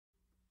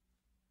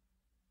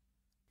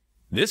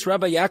This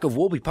Rabbi Yaakov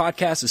Wolbe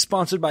podcast is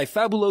sponsored by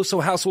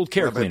Fabuloso Household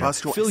Care Rabbi Cleaner.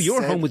 Buster, Fill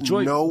your home with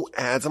joy. No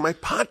ads on my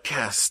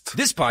podcast.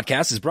 This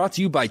podcast is brought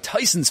to you by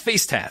Tyson's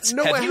Face Tats.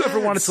 No Have ads. you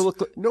ever wanted to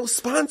look like... No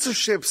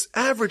sponsorships.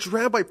 Average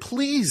Rabbi,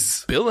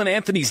 please. Bill and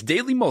Anthony's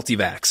Daily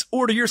Multivax.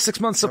 Order your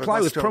 6-month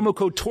supply with promo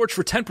code TORCH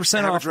for 10%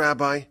 Average off.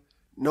 Rabbi,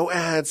 no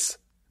ads,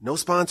 no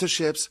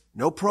sponsorships,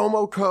 no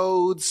promo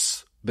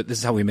codes. But this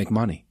is how we make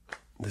money.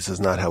 This is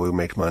not how we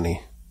make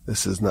money.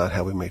 This is not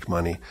how we make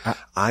money.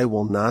 I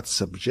will not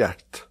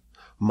subject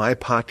my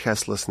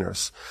podcast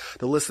listeners,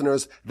 the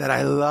listeners that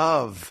I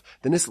love,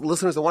 the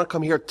listeners that want to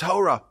come hear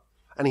Torah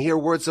and hear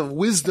words of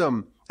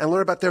wisdom and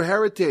learn about their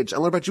heritage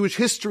and learn about Jewish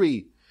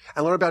history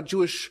and learn about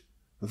Jewish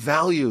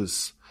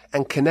values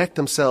and connect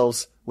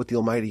themselves with the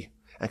Almighty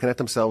and connect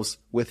themselves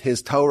with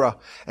His Torah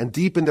and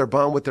deepen their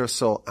bond with their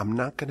soul. I'm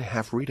not going to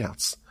have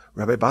readouts.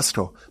 Rabbi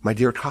Bastro, my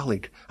dear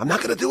colleague, I'm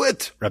not going to do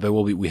it. Rabbi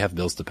Wolbe, we have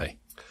bills to pay.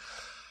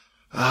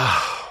 So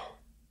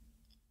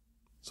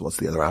what's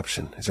the other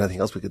option? Is there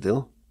anything else we could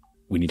do?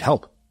 We need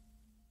help.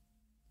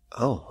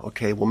 Oh,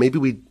 okay. Well, maybe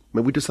we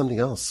do something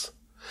else.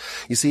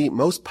 You see,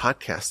 most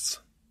podcasts,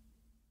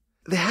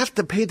 they have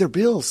to pay their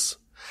bills.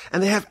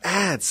 And they have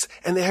ads,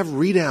 and they have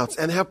readouts,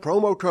 and they have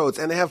promo codes,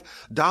 and they have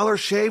Dollar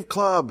Shave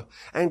Club,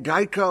 and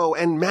Geico,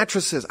 and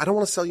mattresses. I don't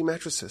want to sell you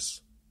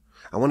mattresses.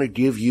 I want to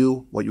give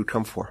you what you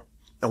come for.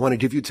 I want to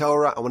give you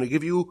Torah. I want to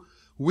give you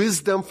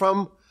wisdom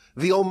from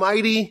the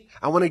Almighty.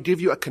 I want to give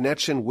you a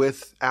connection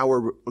with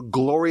our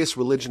glorious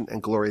religion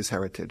and glorious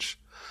heritage.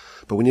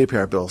 But we need to pay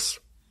our bills.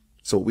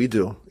 So what we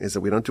do is that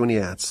we don't do any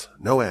ads.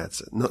 No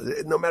ads.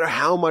 No matter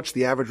how much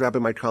the average rabbi,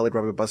 my colleague,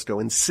 Rabbi Busto,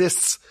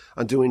 insists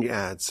on doing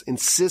ads,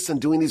 insists on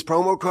doing these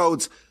promo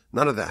codes,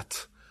 none of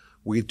that.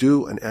 We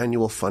do an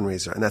annual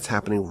fundraiser, and that's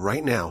happening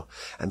right now.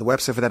 And the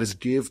website for that is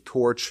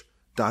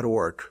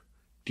givetorch.org.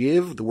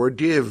 Give, the word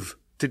give,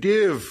 to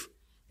give.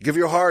 Give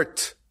your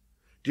heart.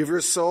 Give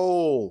your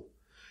soul.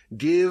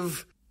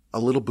 Give a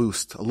little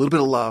boost, a little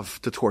bit of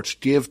love to Torch.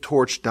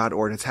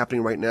 GiveTorch.org. It's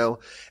happening right now.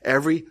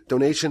 Every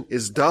donation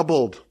is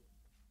doubled.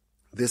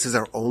 This is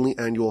our only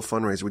annual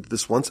fundraiser. We do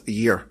this once a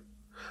year.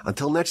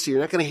 Until next year,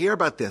 you're not going to hear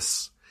about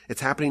this.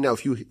 It's happening now.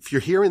 If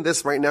you're hearing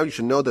this right now, you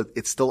should know that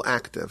it's still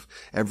active.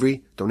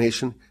 Every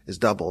donation is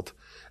doubled.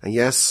 And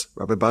yes,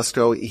 Rabbi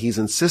Busto, he's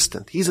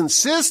insistent. He's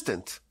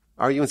insistent.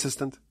 Are you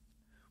insistent?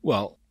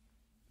 Well,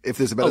 if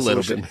there's a better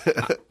solution.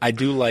 I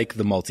do like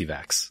the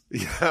multivax.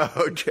 Yeah,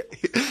 okay.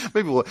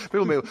 Maybe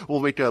we'll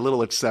make a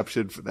little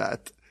exception for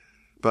that.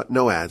 But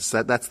no ads.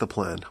 That's the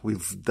plan.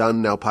 We've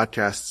done now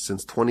podcasts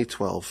since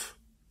 2012.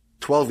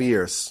 12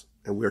 years.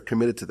 And we're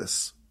committed to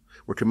this.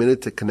 We're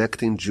committed to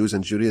connecting Jews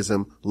and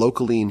Judaism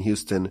locally in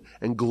Houston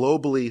and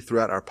globally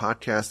throughout our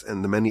podcast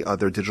and the many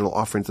other digital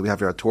offerings that we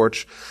have here at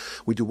Torch.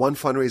 We do one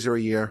fundraiser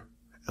a year,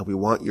 and we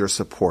want your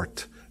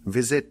support.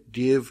 Visit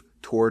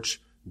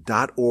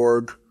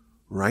givetorch.org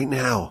right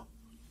now.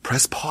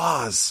 Press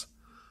pause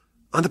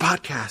on the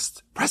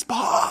podcast. Press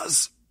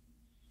pause.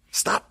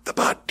 Stop the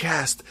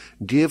podcast.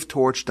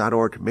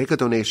 GiveTorch.org. Make a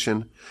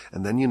donation.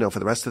 And then, for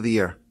the rest of the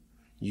year,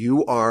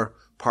 you are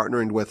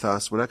partnering with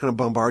us. We're not going to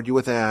bombard you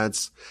with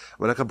ads.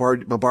 We're not going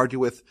to bombard you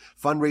with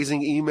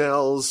fundraising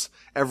emails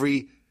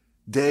every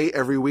day,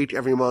 every week,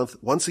 every month.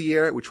 Once a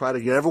year, we try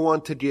to get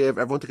everyone to give,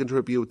 everyone to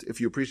contribute.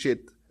 If you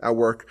appreciate our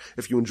work,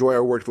 if you enjoy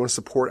our work, if you want to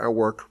support our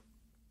work,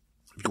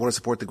 if you want to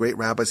support the great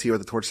rabbis here at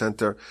the Torch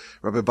Center,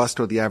 Rabbi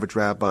Busto, the average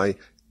rabbi,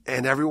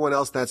 and everyone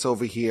else that's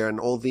over here, and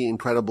all the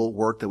incredible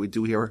work that we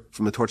do here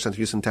from the Torch Center,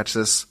 Houston,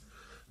 Texas,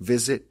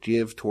 visit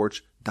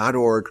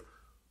givetorch.org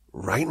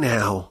right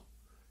now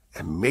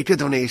and make a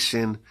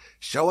donation.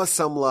 Show us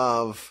some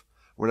love.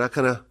 We're not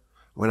gonna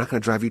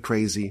drive you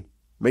crazy.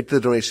 Make the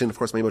donation. Of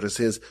course, my email address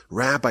is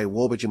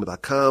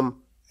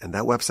rabbiwolbe@gmail.com, and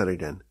that website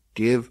again,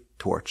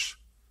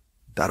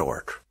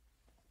 givetorch.org.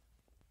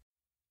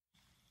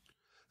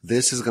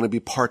 This is going to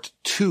be part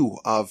 2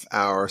 of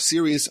our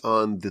series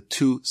on the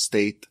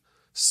two-state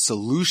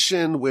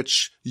solution,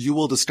 which you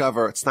will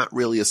discover it's not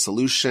really a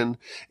solution.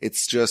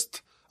 It's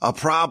just a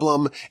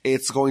problem.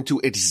 It's going to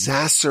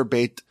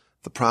exacerbate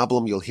the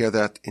problem. You'll hear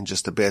that in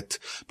just a bit.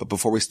 But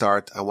before we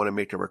start, I want to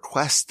make a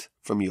request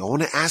from you. I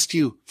want to ask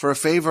you for a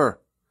favor.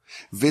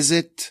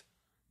 Visit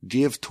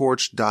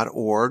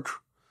givetorch.org.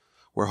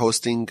 We're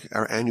hosting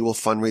our annual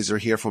fundraiser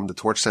here from the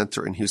Torch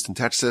Center in Houston,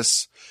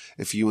 Texas.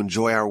 If you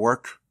enjoy our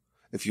work,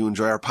 if you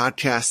enjoy our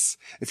podcasts,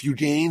 if you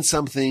gain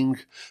something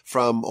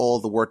from all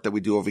the work that we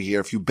do over here,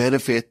 if you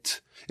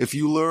benefit, if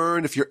you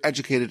learn, if you're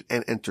educated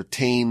and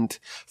entertained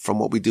from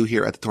what we do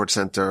here at the Torch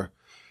Center,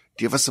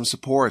 give us some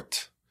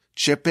support.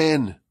 Chip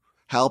in.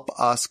 Help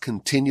us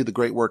continue the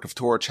great work of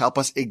Torch. Help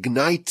us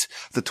ignite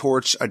the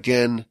torch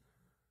again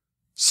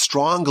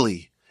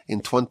strongly in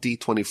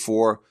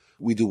 2024.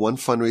 We do one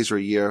fundraiser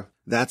a year.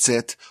 That's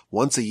it.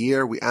 Once a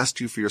year, we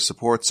ask you for your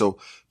support. So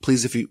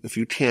please, if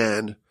you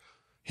can,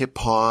 hit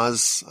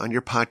pause on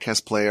your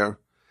podcast player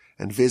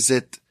and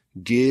visit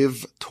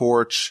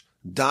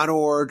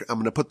givetorch.org. I'm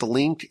going to put the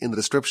link in the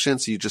description.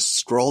 So you just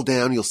scroll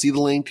down. You'll see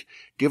the link.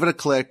 Give it a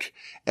click.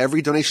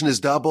 Every donation is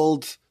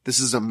doubled. This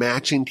is a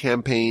matching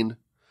campaign.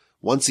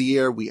 Once a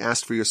year, we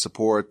ask for your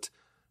support.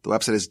 The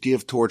website is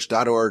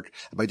givetorch.org.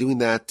 And by doing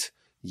that,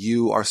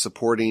 you are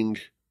supporting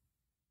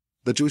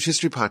the Jewish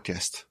History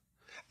Podcast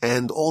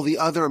and all the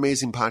other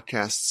amazing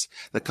podcasts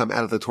that come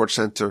out of the Torch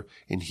Center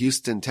in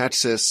Houston,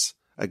 Texas.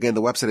 Again,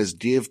 the website is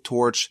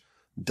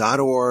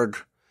givetorch.org.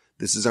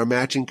 This is our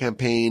matching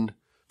campaign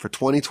for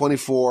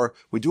 2024.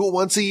 We do it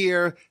once a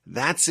year.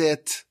 That's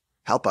it.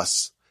 Help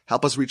us.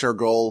 Help us reach our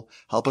goal.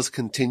 Help us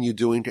continue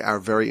doing our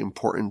very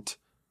important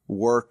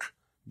work.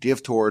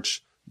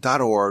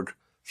 givetorch.org.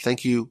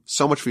 Thank you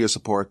so much for your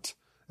support.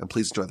 And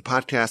please enjoy the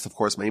podcast. Of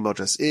course, my email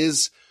address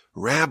is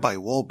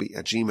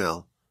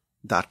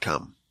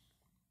rabbiwolbe@gmail.com.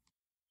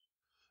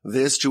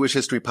 This Jewish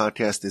History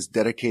Podcast is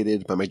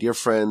dedicated by my dear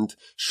friend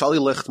Shali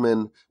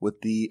Lichtman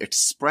with the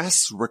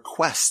express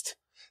request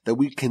that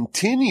we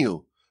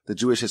continue the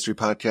Jewish History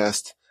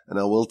Podcast. And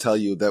I will tell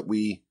you that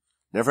we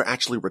never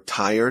actually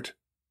retired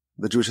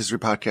the Jewish History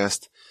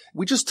Podcast.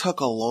 We just took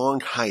a long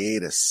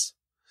hiatus.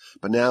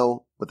 But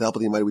now, with the help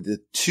of the Almighty, we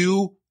did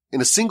 2 in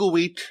a single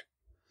week,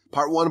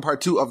 part 1 and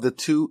part 2 of the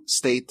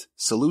 2-state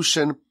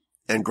solution.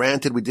 And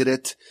granted, we did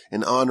it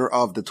in honor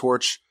of the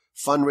Torch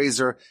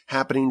fundraiser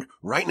happening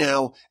right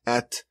now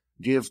at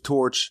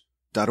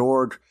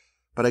givetorch.org.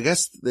 But I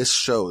guess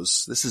this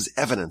is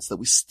evidence that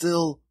we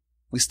still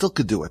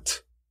could do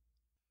it.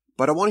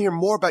 But I want to hear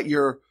more about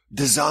your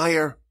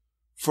desire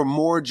for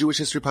more Jewish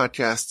History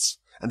Podcasts.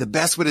 And the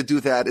best way to do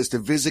that is to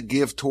visit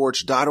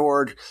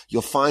givetorch.org.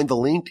 You'll find the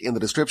link in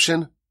the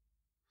description.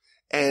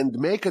 And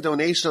make a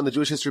donation on the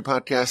Jewish History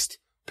Podcast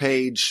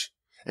page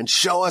and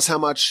show us how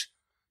much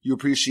you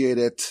appreciate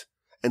it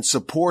and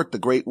support the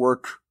great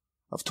work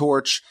of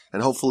Torch.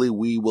 And hopefully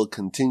we will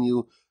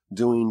continue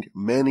doing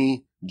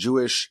many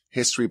Jewish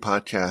history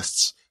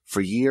podcasts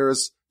for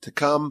years to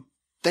come.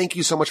 Thank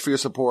you so much for your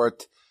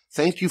support.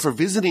 Thank you for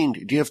visiting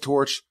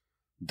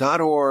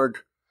givetorch.org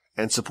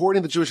and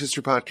supporting the Jewish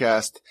History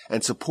Podcast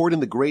and supporting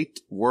the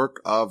great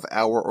work of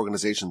our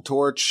organization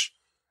Torch.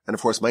 And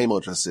of course, my email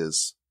address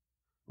is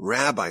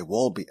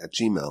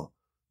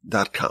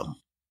rabbiwolbe@gmail.com.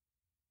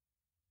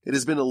 It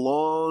has been a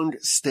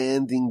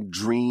long-standing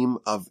dream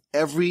of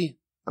every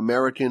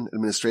American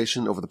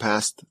administration over the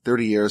past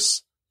 30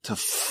 years to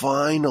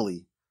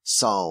finally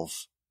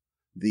solve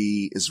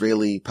the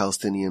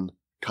Israeli-Palestinian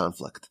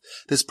conflict.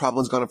 This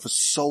problem has gone on for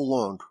so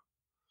long,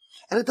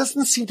 and it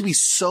doesn't seem to be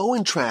so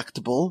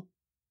intractable.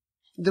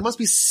 There must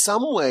be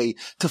some way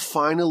to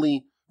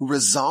finally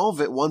resolve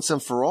it once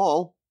and for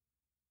all.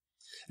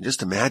 And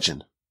just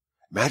imagine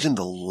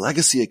the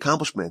legacy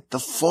accomplishment, the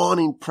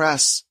fawning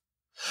press,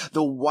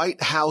 the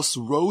White House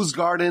Rose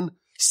Garden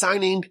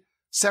signing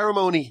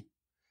ceremony.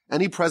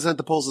 Any president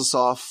that pulls this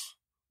off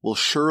will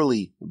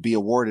surely be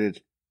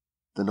awarded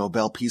the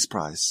Nobel Peace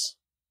Prize.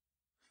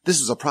 This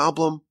is a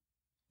problem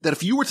that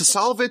if you were to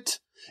solve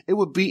it, it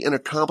would be an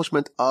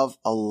accomplishment of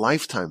a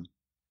lifetime.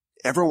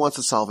 Everyone wants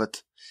to solve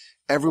it.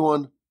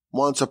 Everyone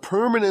wants a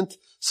permanent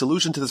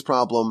solution to this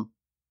problem.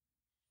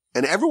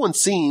 And everyone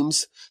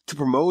seems to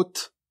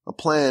promote a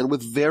plan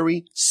with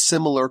very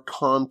similar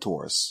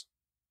contours.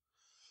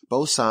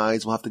 Both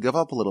sides will have to give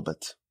up a little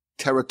bit.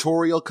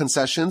 Territorial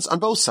concessions on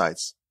both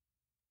sides.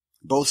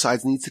 Both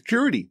sides need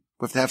security.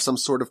 We have to have some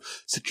sort of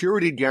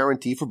security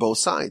guarantee for both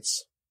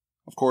sides.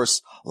 Of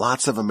course,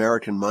 lots of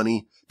American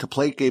money to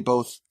placate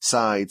both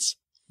sides.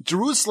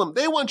 Jerusalem,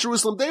 they want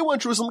Jerusalem,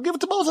 give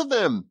it to both of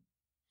them.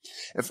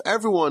 If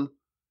everyone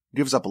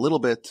gives up a little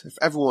bit, if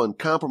everyone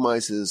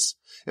compromises,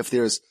 if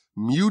there's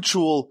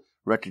mutual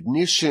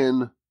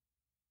recognition,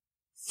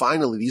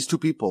 finally, these two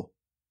people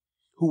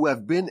who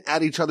have been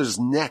at each other's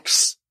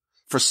necks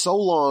for so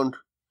long,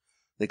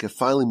 they could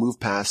finally move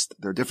past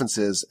their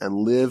differences and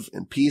live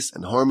in peace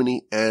and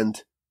harmony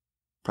and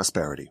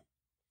prosperity.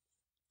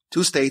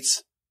 2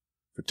 states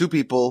for 2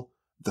 people,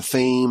 the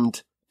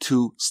famed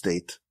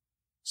 2-state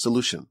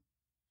solution.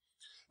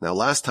 Now,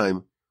 last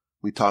time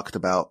we talked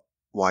about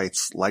why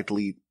it's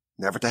likely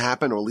never to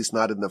happen, or at least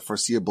not in the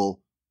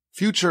foreseeable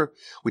future.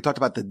 We talked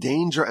about the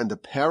danger and the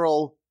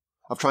peril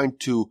of trying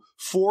to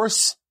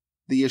force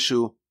the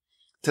issue.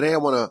 Today I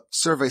want to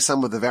survey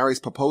some of the various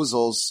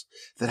proposals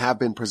that have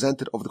been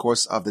presented over the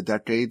course of the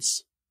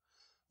decades,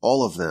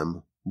 all of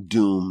them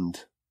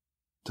doomed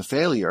to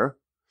failure,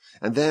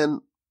 and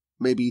then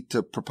maybe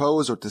to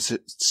propose or to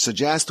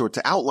suggest or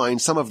to outline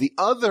some of the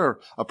other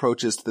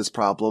approaches to this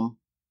problem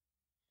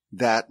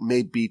that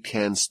maybe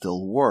can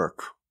still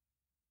work.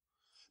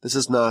 This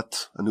is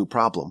not a new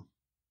problem.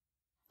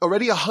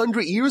 Already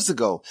 100 years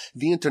ago,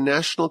 the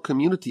international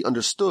community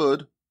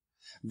understood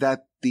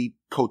that the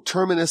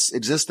coterminous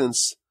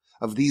existence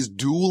of these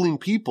dueling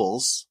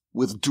peoples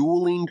with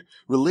dueling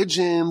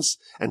religions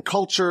and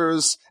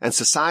cultures and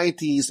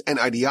societies and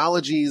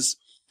ideologies,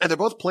 and they're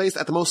both placed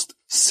at the most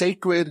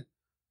sacred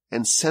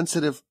and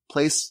sensitive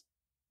place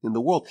in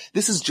the world.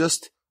 This is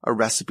just a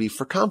recipe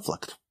for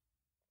conflict.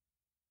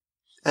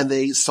 And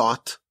they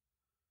sought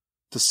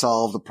to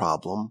solve the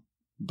problem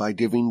by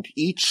giving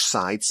each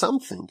side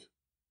something.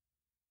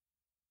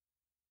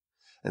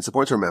 And it's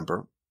important to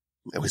remember,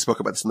 and we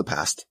spoke about this in the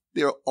past,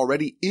 there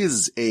already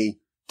is a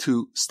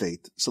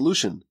two-state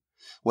solution.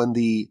 When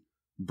the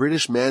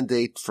British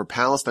mandate for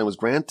Palestine was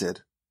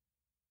granted,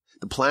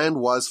 the plan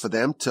was for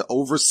them to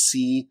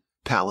oversee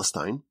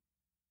Palestine,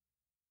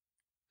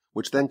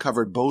 which then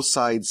covered both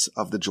sides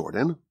of the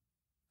Jordan,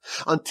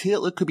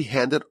 until it could be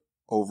handed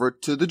over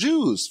to the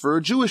Jews for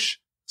a Jewish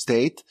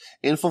state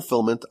in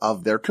fulfillment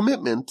of their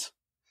commitment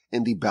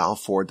in the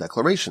Balfour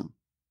Declaration.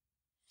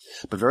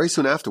 But very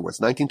soon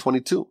afterwards,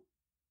 1922,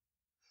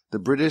 the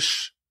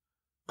British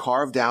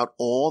carved out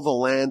all the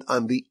land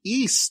on the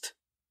east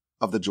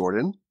of the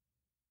Jordan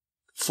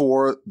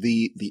for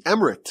the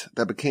emirate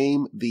that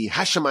became the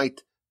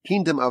Hashemite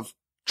kingdom of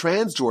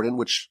Transjordan,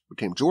 which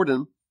became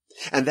Jordan,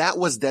 and that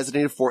was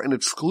designated for an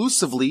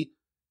exclusively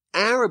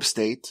Arab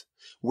state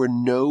where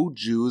no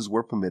Jews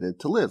were permitted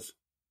to live.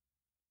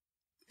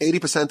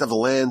 80% of the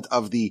land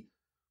of the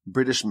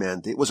British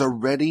mandate was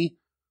already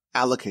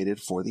allocated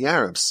for the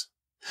Arabs.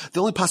 The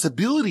only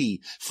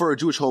possibility for a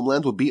Jewish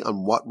homeland would be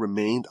on what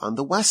remained on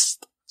the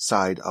west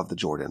side of the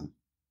Jordan.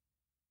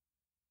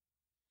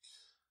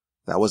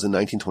 That was in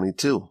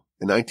 1922.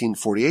 In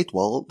 1948,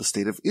 well, the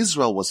state of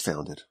Israel was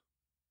founded.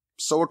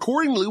 So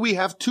accordingly, we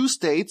have two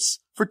states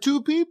for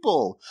two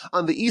people.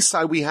 On the east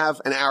side, we have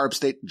an Arab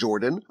state,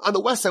 Jordan. On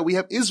the west side, we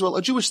have Israel,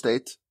 a Jewish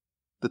state.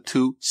 The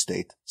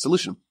two-state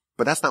solution.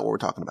 But that's not what we're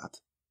talking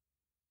about.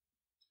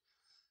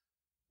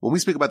 When we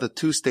speak about the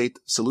two-state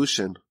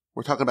solution,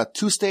 we're talking about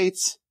two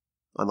states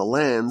on the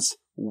lands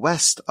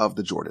west of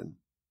the Jordan.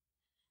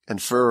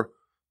 And for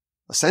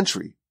a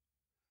century,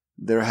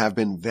 there have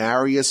been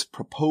various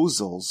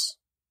proposals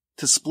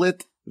to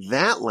split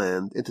that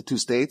land into two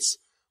states,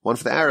 one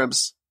for the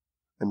Arabs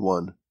and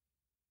one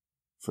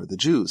for the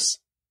Jews.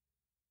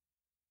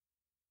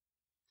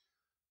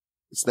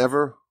 It's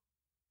never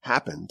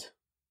happened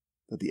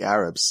that the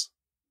Arabs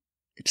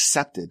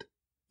accepted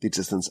the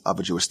existence of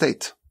a Jewish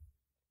state.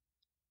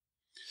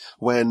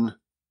 When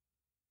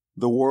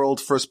the world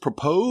first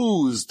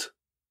proposed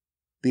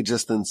the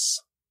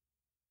existence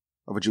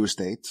of a Jewish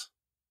state,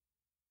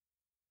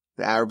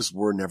 the Arabs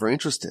were never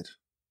interested.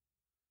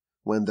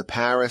 When the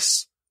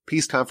Paris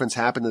Peace Conference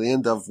happened at the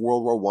end of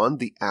World War I,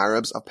 the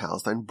Arabs of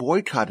Palestine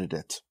boycotted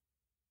it.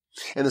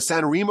 In the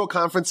San Remo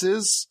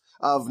conferences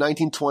of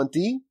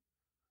 1920,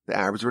 the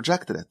Arabs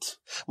rejected it.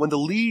 When the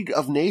League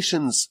of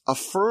Nations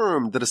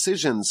affirmed the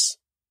decisions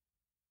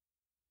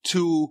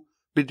to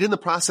begin the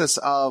process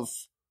of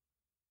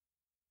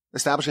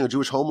establishing a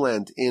Jewish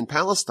homeland in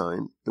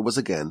Palestine, it was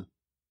again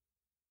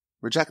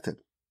rejected.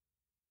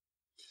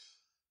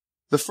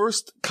 The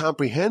first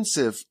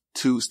comprehensive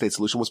two-state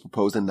solution was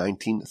proposed in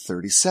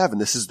 1937.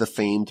 This is the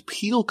famed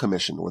Peel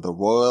Commission, or the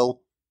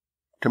Royal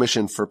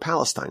Commission for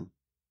Palestine.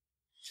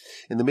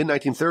 In the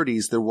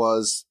mid-1930s, there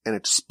was an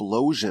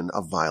explosion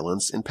of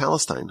violence in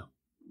Palestine.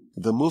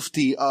 The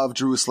Mufti of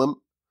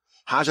Jerusalem,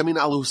 Haj Amin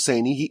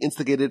al-Husseini, he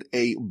instigated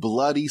a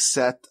bloody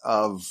set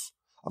of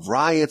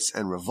riots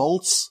and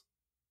revolts.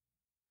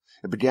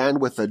 It began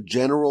with a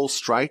general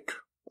strike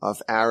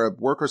of Arab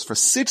workers. For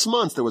 6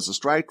 months, there was a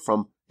strike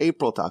from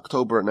April to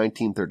October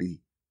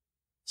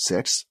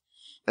 1936,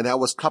 and that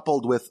was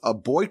coupled with a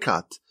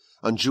boycott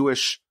on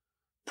Jewish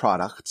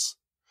products.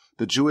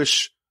 The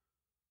Jewish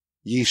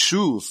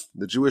Yishuv,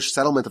 the Jewish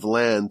settlement of the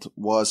land,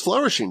 was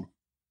flourishing,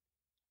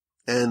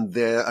 and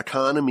the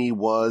economy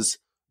was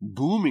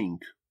booming,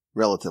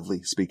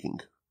 relatively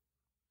speaking.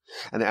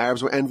 And the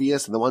Arabs were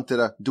envious, and they wanted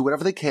to do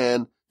whatever they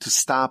can to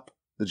stop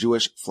the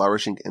Jewish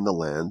flourishing in the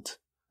land,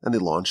 and they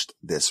launched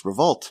this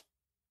revolt.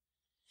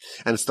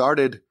 And it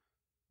started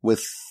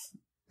with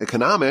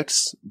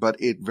economics, but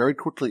it very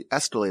quickly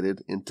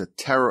escalated into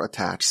terror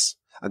attacks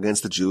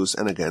against the Jews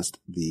and against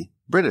the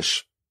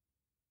British.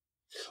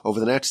 Over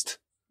the next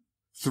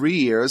 3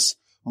 years,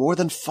 more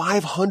than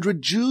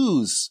 500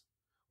 Jews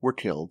were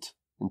killed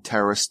in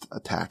terrorist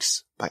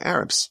attacks by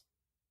Arabs.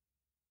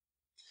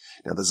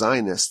 Now, the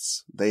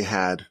Zionists, they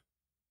had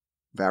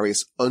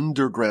various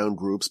underground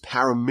groups,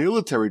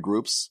 paramilitary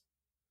groups,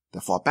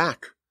 that fought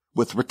back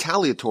with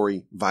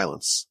retaliatory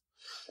violence.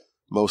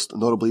 Most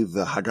notably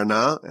the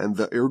Haganah and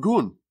the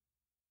Irgun.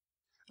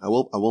 I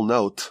will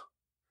note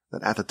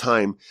that at the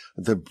time,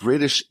 the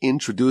British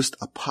introduced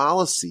a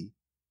policy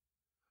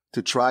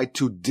to try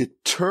to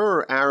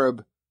deter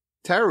Arab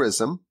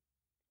terrorism,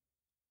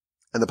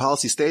 and the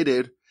policy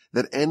stated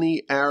that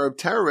any Arab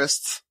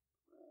terrorist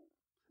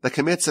that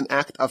commits an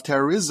act of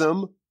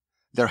terrorism,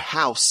 their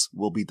house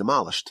will be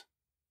demolished.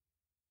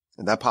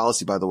 And that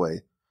policy, by the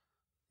way,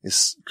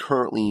 is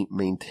currently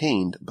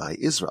maintained by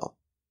Israel.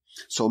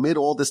 So amid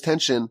all this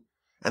tension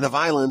and the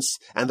violence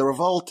and the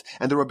revolt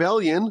and the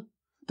rebellion,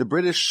 the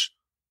British,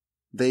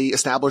 they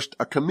established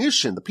a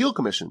commission, the Peel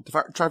Commission, to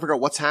try to figure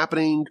out what's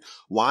happening,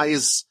 why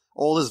is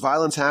all this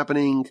violence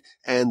happening,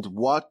 and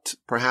what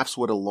perhaps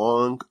would a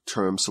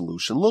long-term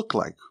solution look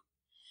like.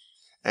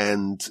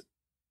 And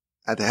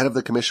at the head of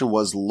the commission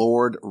was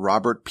Lord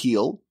Robert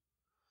Peel.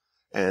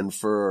 And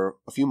for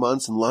a few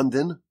months in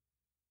London,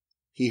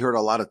 he heard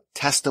a lot of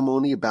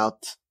testimony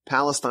about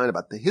Palestine,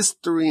 about the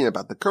history and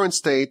about the current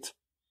state.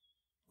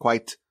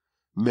 Quite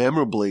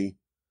memorably,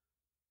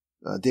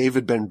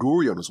 David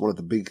Ben-Gurion was one of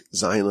the big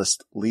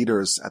Zionist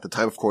leaders at the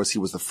time. Of course, he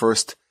was the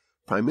first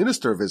prime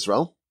minister of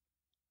Israel.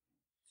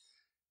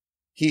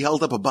 He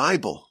held up a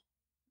Bible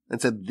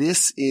and said,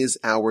 "This is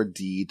our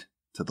deed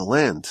to the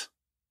land."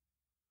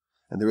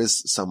 And there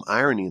is some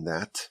irony in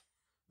that,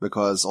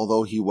 because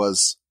although he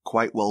was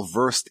quite well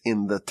versed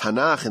in the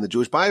Tanakh, in the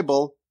Jewish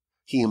Bible,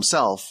 he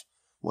himself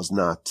was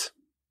not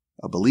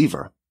a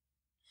believer.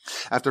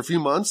 After a few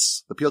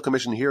months, the Peel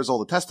Commission hears all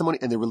the testimony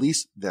and they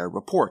release their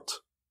report.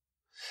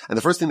 And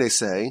the first thing they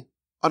say,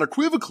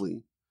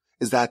 unequivocally,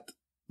 is that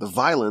the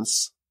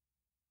violence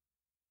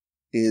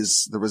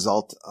is the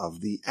result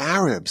of the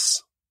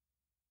Arabs.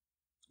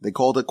 They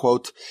called it,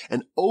 quote,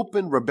 "an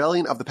open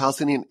rebellion of the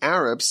Palestinian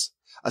Arabs,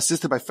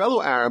 assisted by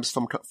fellow Arabs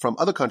from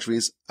other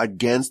countries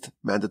against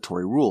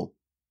mandatory rule."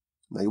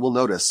 Now you will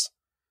notice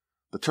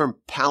the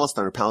term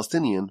Palestine or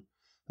Palestinian,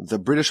 the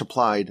British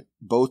applied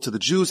both to the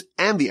Jews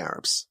and the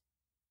Arabs.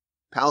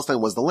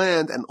 Palestine was the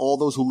land, and all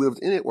those who lived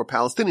in it were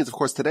Palestinians. Of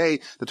course, today,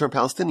 the term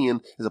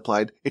Palestinian is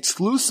applied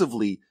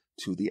exclusively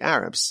to the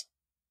Arabs.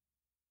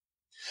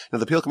 Now,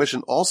 the Peel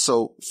Commission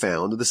also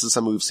found, this is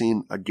something we've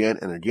seen again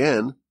and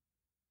again,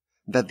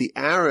 that the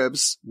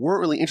Arabs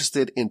weren't really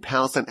interested in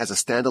Palestine as a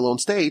standalone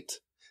state.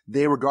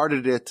 They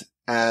regarded it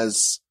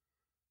as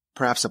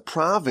perhaps a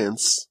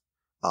province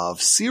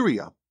of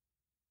Syria.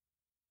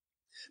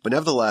 But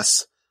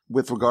nevertheless,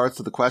 with regards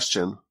to the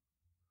question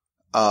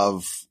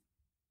of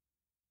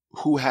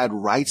who had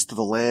rights to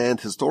the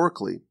land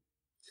historically,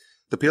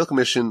 the Peel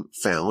Commission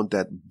found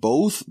that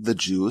both the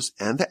Jews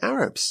and the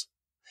Arabs,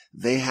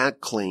 they had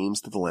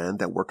claims to the land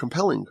that were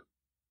compelling.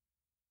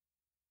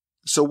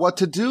 So what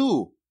to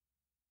do?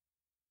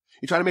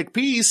 You try to make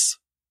peace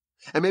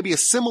and maybe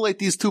assimilate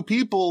these two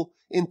people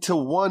into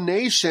one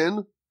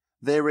nation.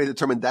 They already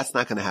determined that's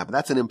not going to happen.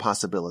 That's an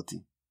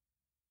impossibility.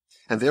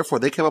 And therefore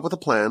they came up with a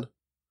plan,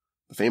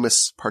 the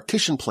famous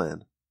partition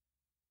plan.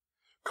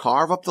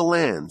 Carve up the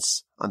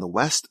lands on the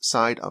west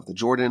side of the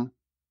Jordan,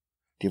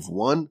 give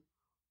one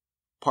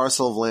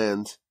parcel of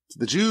land to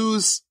the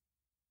Jews.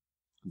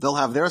 They'll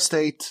have their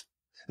state.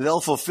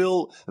 They'll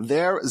fulfill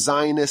their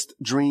Zionist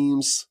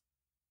dreams.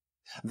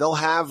 They'll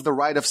have the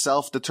right of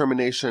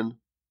self-determination,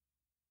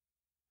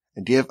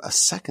 and give a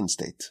second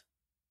state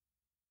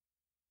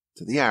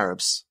to the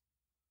Arabs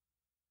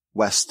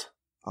west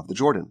of the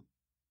Jordan.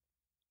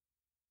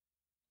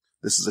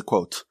 This is a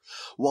quote.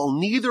 "While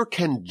neither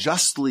can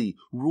justly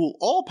rule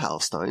all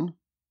Palestine,"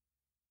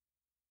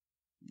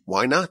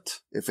 why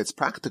not? If it's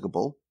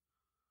practicable,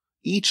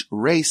 each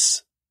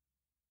race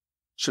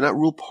should not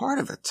rule part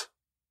of it.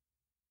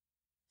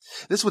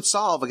 This would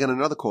solve, again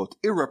another quote,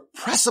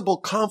 "irrepressible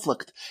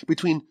conflict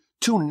between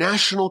two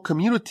national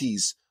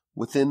communities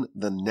within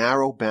the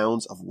narrow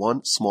bounds of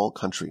one small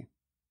country.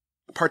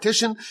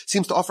 Partition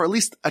seems to offer at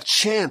least a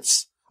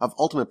chance of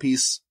ultimate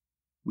peace.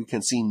 We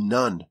can see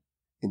none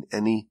in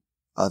any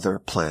other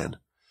plan."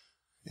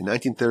 In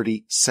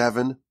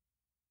 1937,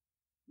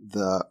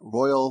 the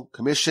Royal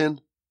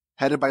Commission,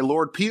 headed by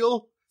Lord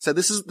Peel, said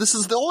this is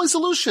the only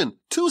solution.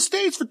 2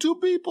 states for 2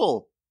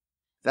 people.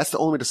 That's the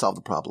only way to solve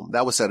the problem.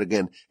 That was said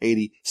again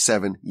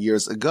 87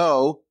 years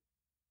ago.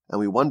 And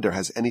we wonder,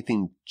 has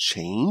anything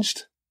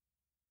changed?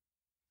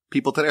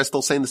 People today are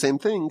still saying the same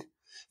thing.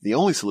 The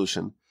only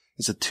solution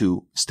is a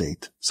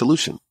 2-state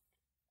solution.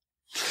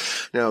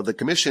 Now, the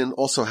commission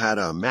also had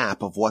a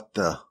map of what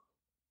the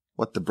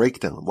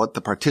breakdown, what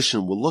the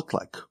partition will look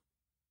like.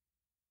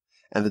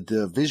 And the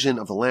division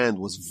of the land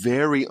was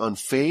very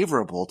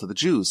unfavorable to the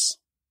Jews.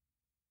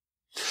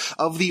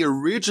 Of the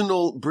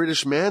original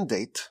British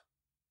mandate,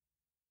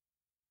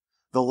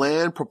 the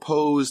land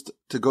proposed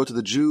to go to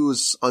the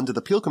Jews under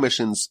the Peel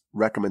Commission's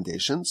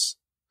recommendations,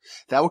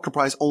 that would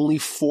comprise only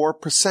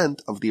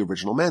 4% of the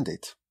original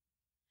mandate.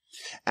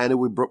 And it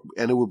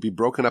would be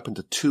broken up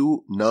into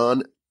 2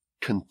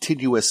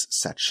 non-contiguous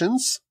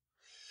sections.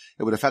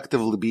 It would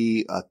effectively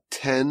be a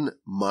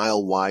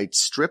 10-mile wide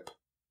strip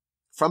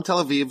from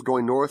Tel Aviv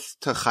going north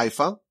to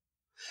Haifa,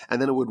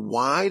 and then it would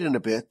widen a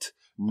bit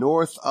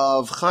north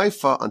of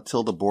Haifa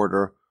until the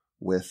border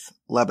with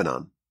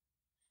Lebanon.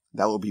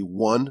 That would be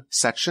one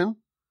section,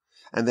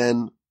 and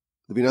then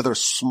there'd be another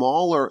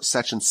smaller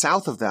section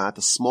south of that,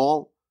 a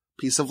small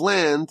piece of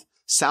land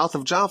south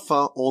of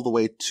Jaffa all the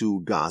way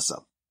to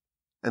Gaza.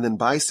 And then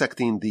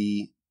bisecting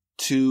the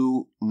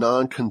 2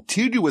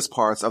 non-contiguous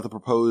parts of the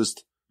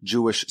proposed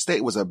Jewish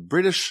state was a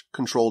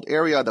British-controlled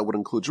area that would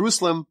include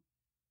Jerusalem,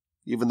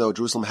 even though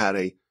Jerusalem had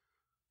a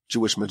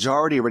Jewish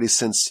majority already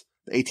since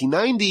the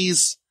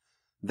 1890s.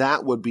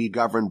 That would be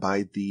governed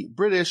by the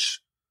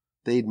British.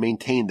 They'd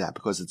maintain that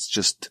because it's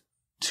just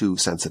too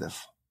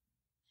sensitive.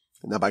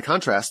 Now, by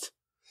contrast,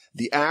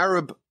 the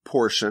Arab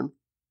portion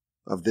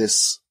of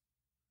this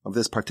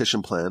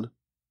partition plan,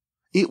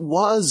 it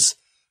was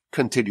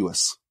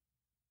contiguous,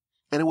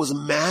 and it was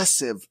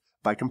massive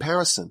by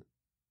comparison.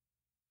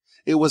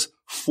 It was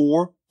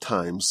 4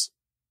 times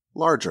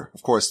larger.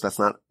 Of course, that's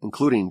not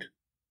including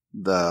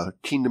the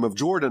Kingdom of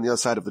Jordan on the other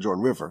side of the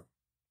Jordan River.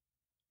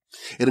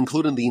 It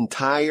included the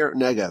entire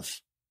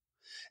Negev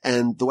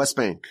and the West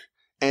Bank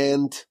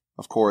and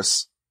of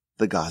course,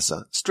 the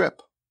Gaza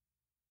Strip.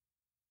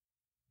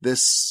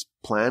 This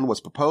plan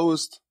was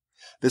proposed.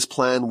 This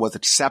plan was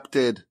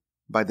accepted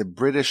by the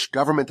British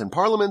government and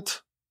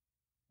parliament.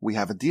 We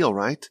have a deal,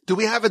 right? Do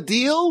we have a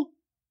deal?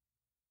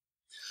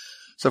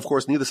 So, of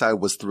course, neither side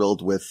was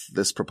thrilled with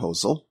this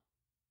proposal,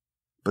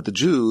 but the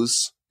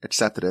Jews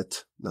accepted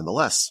it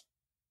nonetheless.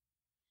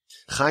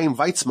 Chaim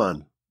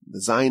Weizmann,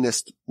 the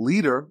Zionist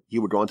leader, he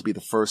would go on to be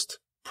the first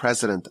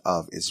president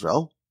of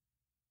Israel.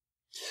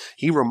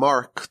 He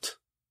remarked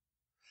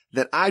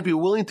that I'd be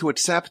willing to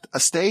accept a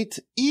state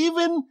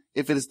even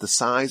if it is the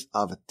size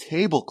of a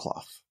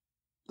tablecloth.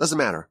 Doesn't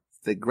matter.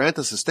 If they grant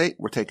us a state,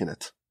 we're taking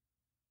it.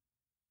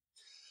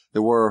 A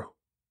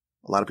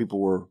lot of people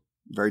were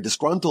very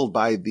disgruntled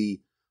by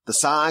the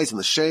size and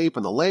the shape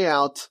and the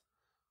layout,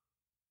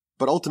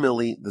 but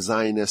ultimately the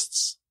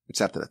Zionists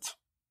accepted it.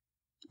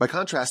 By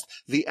contrast,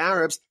 the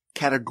Arabs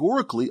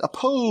categorically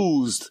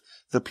opposed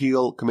the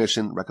Peel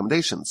Commission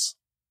recommendations.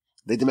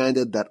 They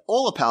demanded that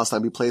all of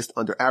Palestine be placed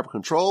under Arab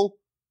control.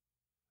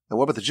 And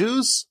what about the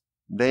Jews?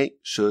 They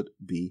should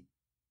be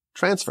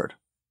transferred.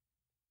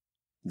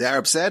 The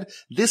Arabs said,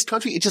 this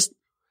country,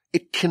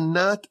 it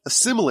cannot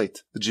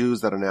assimilate the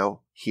Jews that are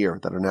now here,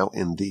 that are now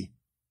in the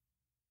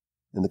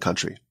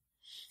country.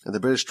 And the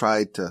British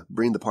tried to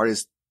bring the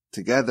parties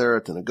together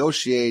to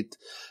negotiate,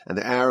 and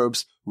the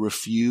Arabs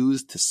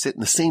refused to sit in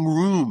the same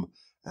room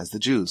as the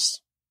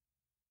Jews.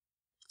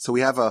 So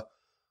we have a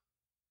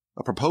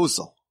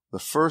proposal, the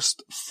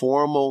first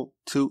formal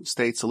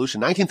two-state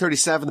solution.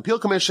 1937, the Peel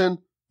Commission,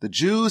 the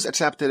Jews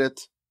accepted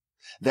it.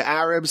 The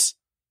Arabs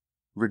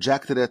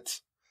rejected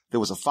it. There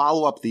was a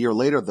follow-up the year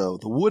later, though,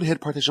 the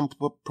Woodhead partition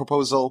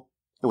proposal.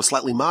 It was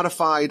slightly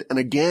modified, and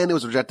again it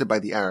was rejected by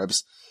the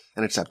Arabs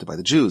and accepted by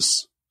the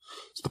Jews.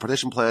 So the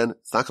partition plan,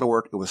 it's not going to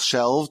work. It was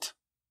shelved,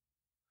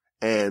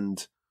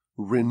 and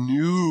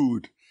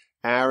renewed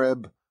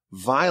Arab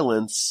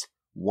violence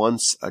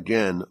once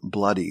again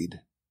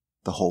bloodied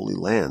the Holy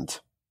Land.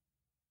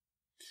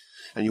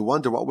 And you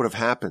wonder what would have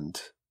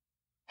happened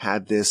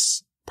had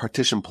this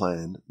partition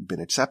plan been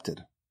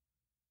accepted.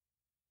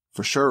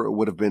 For sure, it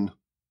would have been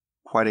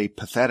quite a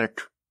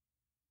pathetic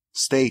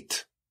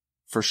state,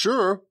 for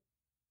sure.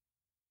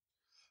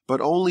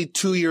 But only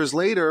 2 years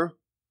later,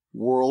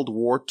 World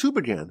War II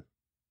began.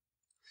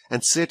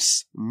 And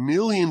 6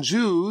 million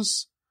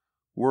Jews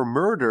were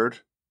murdered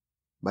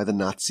by the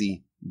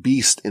Nazi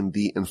beast in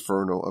the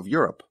inferno of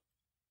Europe.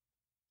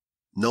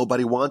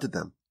 Nobody wanted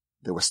them.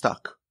 They were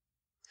stuck.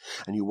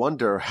 And you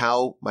wonder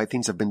how might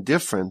things have been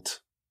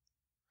different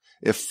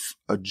if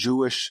a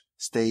Jewish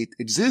state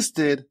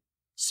existed,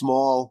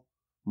 small,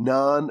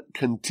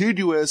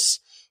 non-contiguous,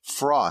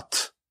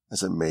 fraught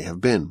as it may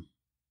have been.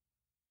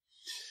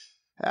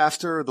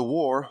 After the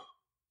war,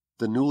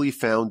 the newly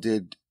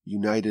founded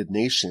United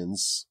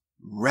Nations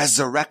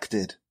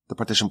resurrected the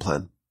partition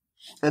plan,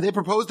 and they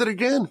proposed it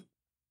again.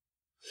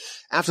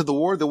 After the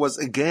war, there was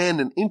again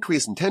an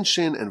increase in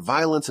tension and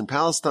violence in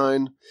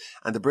Palestine,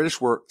 and the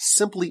British were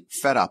simply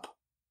fed up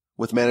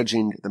with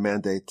managing the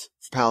mandate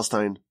for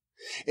Palestine.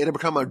 It had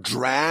become a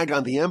drag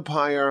on the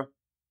empire.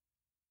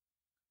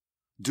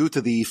 Due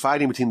to the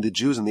fighting between the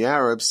Jews and the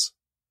Arabs,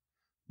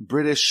 the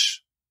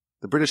British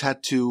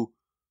had to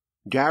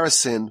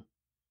garrison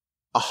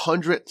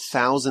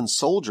 100,000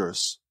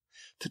 soldiers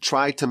to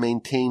try to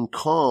maintain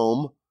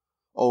calm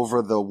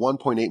over the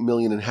 1.8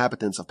 million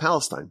inhabitants of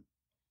Palestine.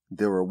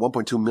 There were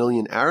 1.2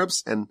 million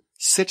Arabs and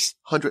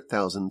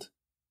 600,000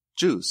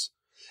 Jews.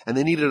 And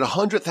they needed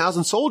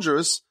 100,000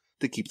 soldiers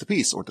to keep the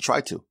peace, or to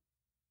try to,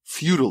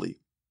 futilely.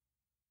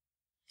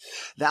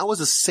 That was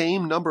the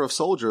same number of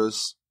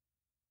soldiers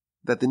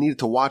that they needed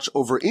to watch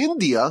over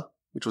India,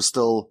 which was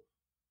still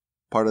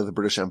part of the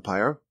British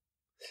Empire.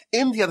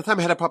 India at the time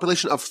had a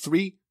population of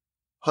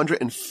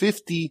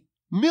 350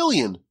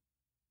 million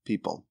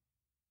people.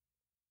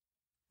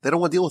 They don't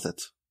want to deal with it.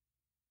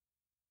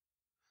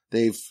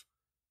 They've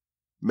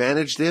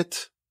managed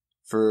it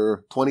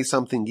for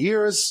 20-something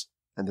years,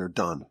 and they're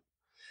done.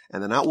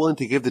 And they're not willing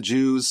to give the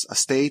Jews a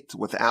state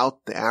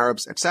without the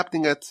Arabs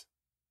accepting it.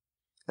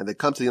 And they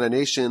come to the United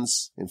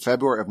Nations in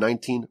February of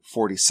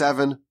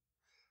 1947.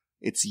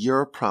 It's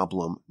your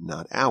problem,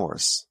 not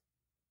ours.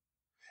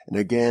 And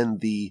again,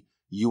 the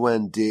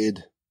UN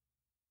did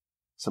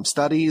some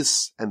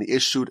studies, and they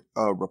issued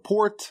a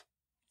report.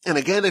 And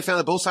again, they found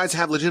that both sides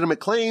have legitimate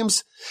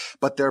claims,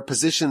 but their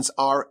positions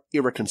are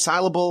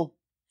irreconcilable.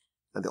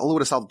 And the only way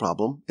to solve the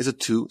problem is a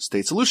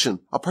two-state solution,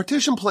 a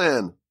partition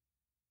plan,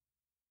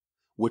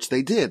 which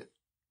they did.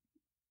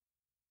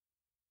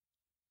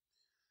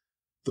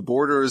 The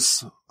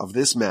borders of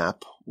this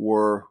map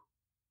were,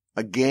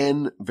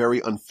 again,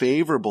 very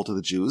unfavorable to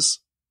the Jews,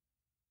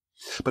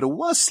 but it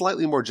was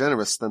slightly more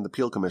generous than the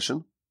Peel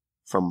Commission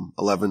from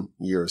 11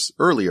 years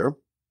earlier.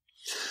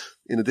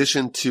 In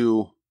addition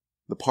to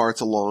the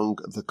parts along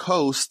the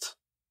coast,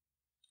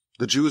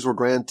 the Jews were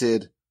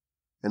granted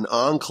an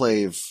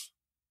enclave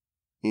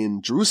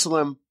in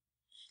Jerusalem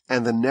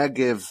and the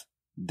Negev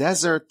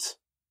desert,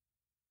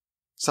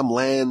 some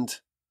land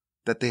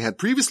that they had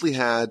previously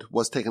had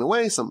was taken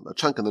away. A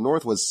chunk in the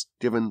north was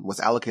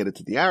allocated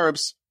to the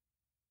Arabs.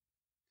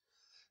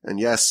 And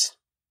yes,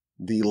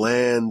 the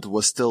land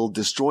was still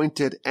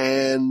disjointed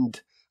and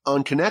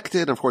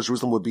unconnected. Of course,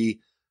 Jerusalem would be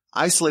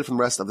isolated from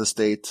the rest of the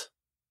state.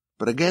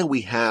 But again,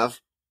 we have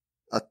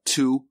a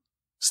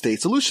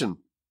two-state solution.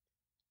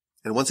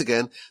 And once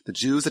again, the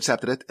Jews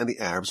accepted it and the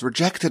Arabs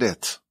rejected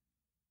it.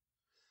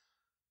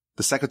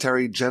 The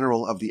Secretary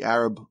General of the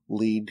Arab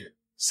League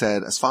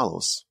said as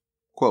follows,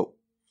 quote,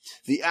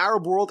 "The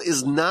Arab world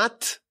is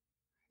not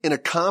in a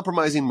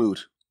compromising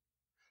mood.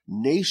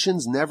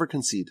 Nations never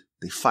concede.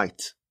 They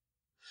fight.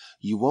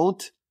 You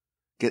won't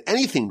get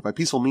anything by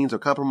peaceful means or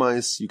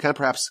compromise. You can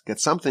perhaps get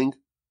something,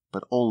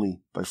 but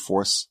only by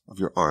force of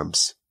your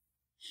arms.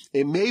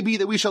 It may be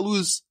that we shall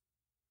lose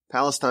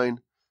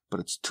Palestine, but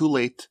it's too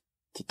late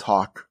to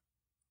talk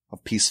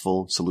of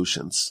peaceful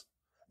solutions.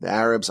 The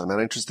Arabs are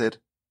not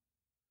interested,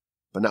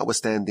 but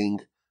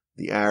notwithstanding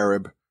the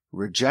Arab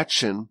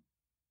rejection,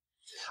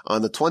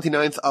 on the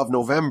 29th of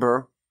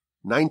November,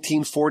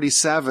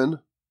 1947,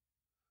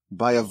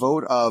 by a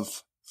vote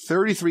of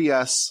 33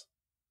 yes,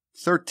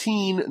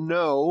 13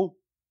 no,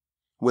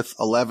 with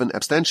 11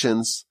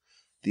 abstentions,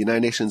 the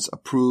United Nations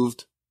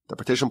approved the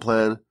partition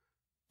plan,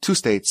 2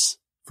 states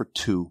for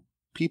 2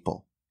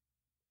 people.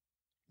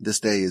 This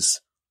day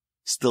is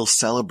still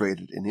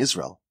celebrated in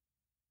Israel.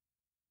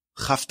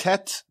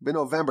 Chavtet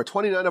b'November,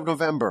 29th of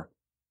November.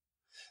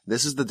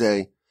 This is the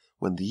day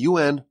when the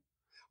UN,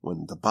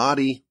 when the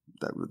body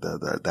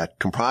that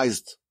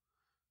comprised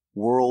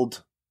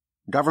world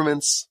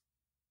governments,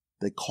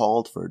 they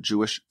called for a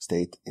Jewish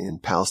state in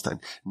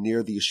Palestine.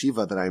 Near the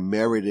yeshiva that I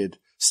merited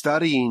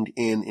studying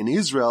in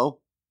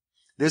Israel,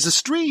 there's a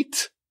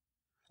street,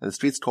 and the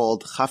street's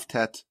called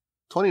Chavtet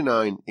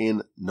 29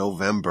 in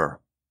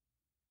November.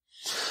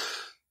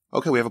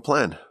 Okay, we have a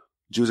plan.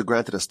 Jews are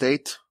granted a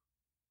state,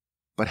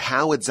 but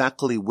how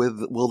exactly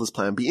will this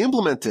plan be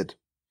implemented?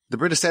 The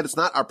British said it's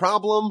not our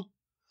problem.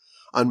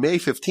 On May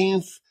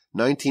 15th,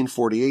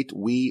 1948,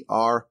 we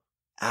are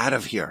out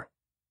of here.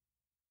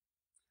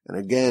 And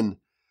again,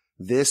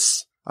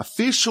 this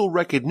official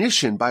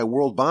recognition by a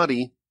world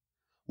body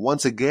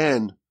once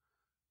again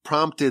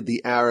prompted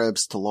the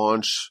Arabs to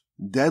launch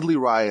deadly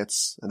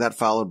riots, and that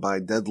followed by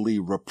deadly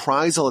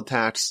reprisal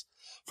attacks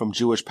from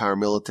Jewish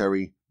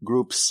paramilitary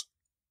groups.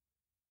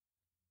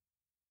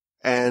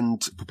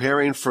 And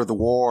preparing for the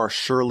war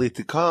surely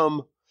to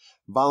come,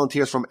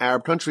 volunteers from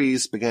Arab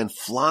countries began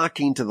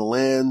flocking to the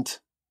land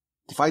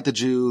to fight the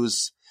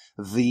Jews.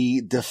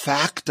 The de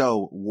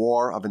facto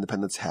war of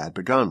independence had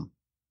begun.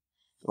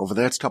 Over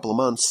the next couple of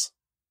months,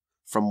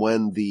 from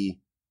when the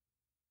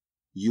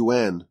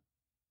UN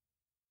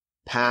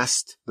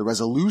passed the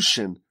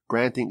resolution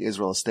granting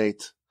Israel a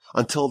state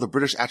until the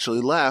British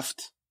actually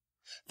left,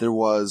 there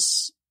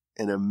was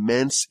an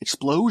immense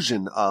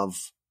explosion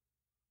of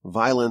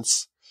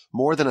violence.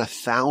 More than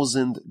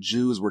 1,000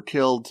 Jews were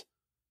killed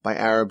by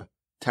Arab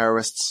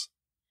terrorists.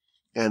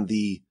 And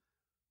the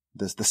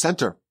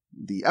epicenter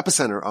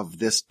of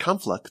this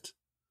conflict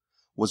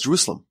was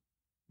Jerusalem,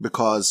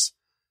 because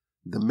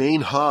the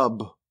main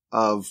hub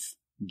of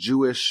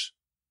Jewish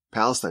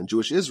Palestine,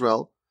 Jewish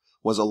Israel,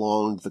 was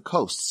along the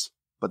coasts.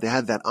 But they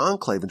had that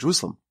enclave in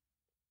Jerusalem.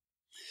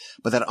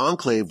 But that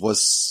enclave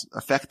was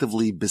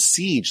effectively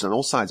besieged on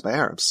all sides by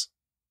Arabs.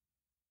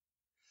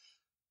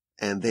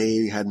 And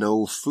they had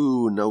no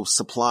food, no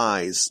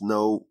supplies,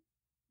 no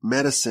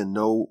medicine,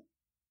 no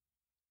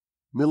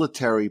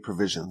military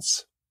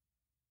provisions.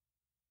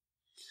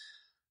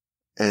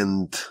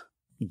 And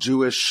the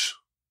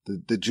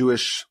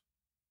Jewish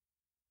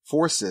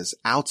forces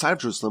outside of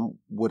Jerusalem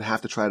would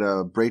have to try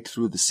to break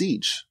through the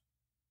siege.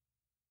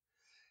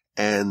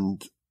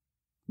 And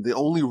the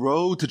only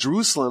road to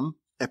Jerusalem,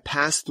 it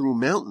passed through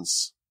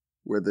mountains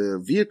where the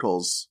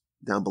vehicles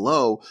down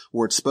below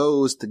were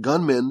exposed to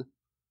gunmen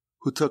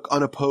who took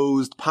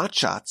unopposed pot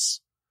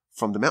shots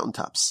from the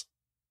mountaintops.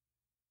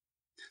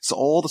 So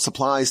all the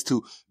supplies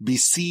to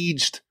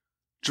besieged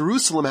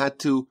Jerusalem had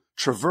to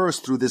traverse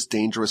through this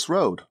dangerous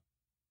road.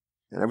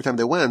 And every time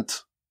they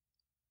went,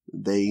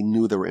 they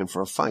knew they were in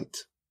for a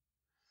fight.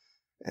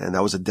 And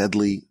that was a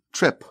deadly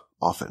trip,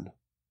 often.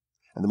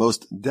 And the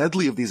most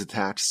deadly of these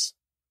attacks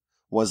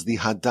was the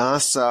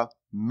Hadassah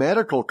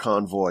medical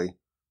convoy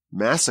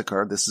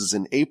massacre. This is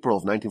in April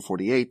of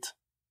 1948.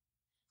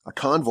 A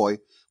convoy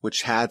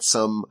which had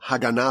some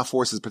Haganah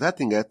forces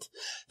protecting it.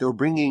 They were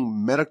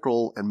bringing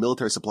medical and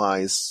military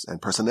supplies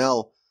and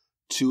personnel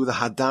to the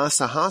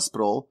Hadassah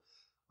hospital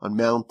on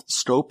Mount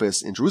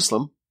Scopus in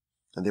Jerusalem,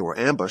 and they were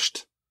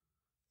ambushed.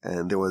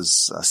 And there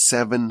was a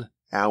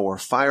 7-hour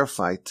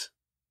firefight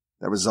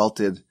that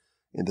resulted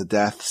in the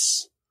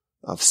deaths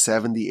of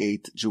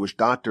 78 Jewish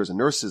doctors and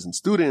nurses and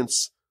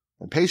students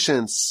and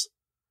patients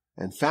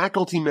and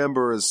faculty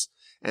members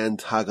and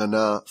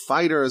Haganah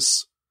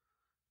fighters,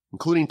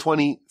 including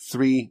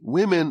 23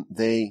 women.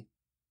 They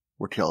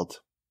were killed.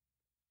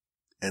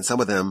 And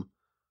some of them,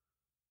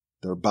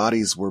 their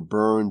bodies were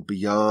burned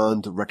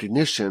beyond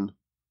recognition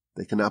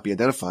They cannot be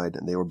identified,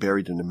 and they were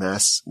buried in a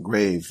mass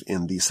grave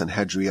in the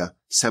Sanhedria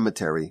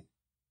cemetery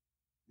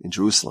in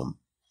Jerusalem.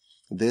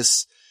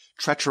 This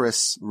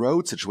treacherous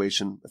road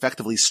situation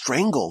effectively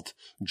strangled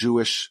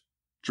Jewish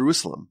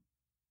Jerusalem.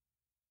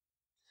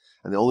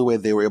 And the only way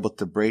they were able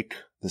to break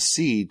the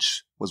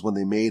siege was when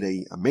they made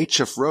a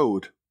makeshift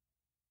road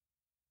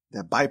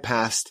that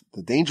bypassed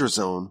the danger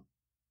zone.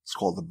 It's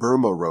called the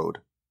Burma Road.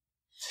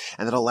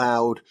 And it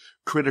allowed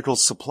critical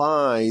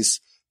supplies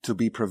to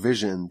be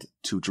provisioned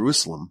to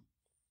Jerusalem.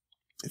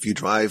 If you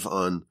drive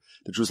on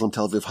the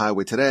Jerusalem-Tel Aviv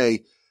highway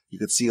today, you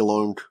could see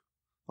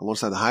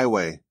alongside the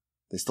highway,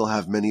 they still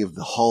have many of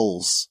the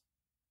hulls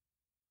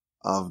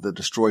of the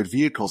destroyed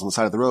vehicles on the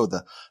side of the road.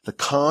 The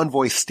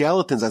convoy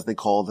skeletons, as they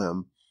call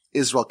them,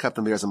 Israel kept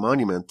them there as a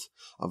monument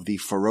of the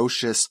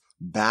ferocious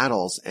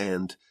battles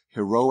and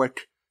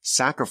heroic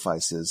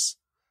sacrifices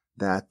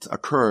that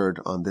occurred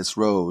on this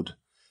road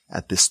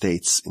at the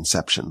state's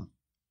inception.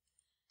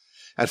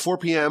 At 4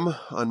 p.m.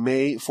 on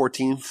May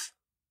 14th,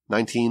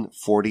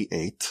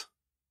 1948,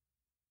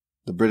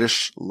 the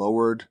British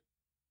lowered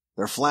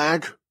their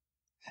flag,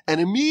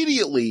 and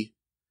immediately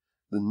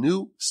the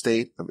new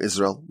state of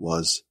Israel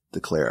was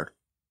declared.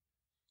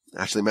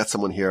 I actually met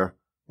someone here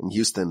in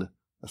Houston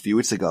a few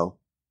weeks ago.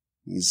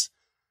 He's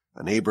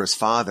a neighbor's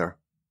father,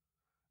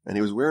 and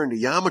he was wearing a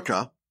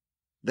yarmulke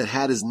that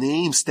had his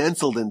name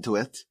stenciled into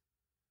it,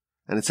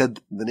 and it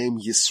said the name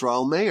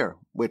Yisrael Meir,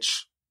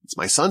 which is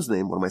my son's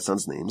name, one of my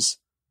son's names,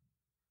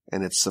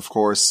 and it's, of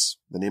course,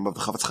 the name of the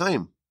Chavetz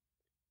Chaim.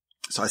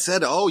 So I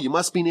said, oh, you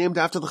must be named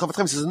after the Chavetz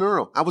Chaim. He says,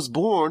 no, I was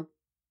born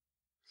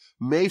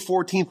May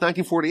 14th,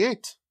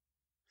 1948,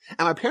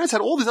 and my parents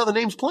had all these other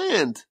names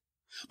planned,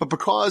 but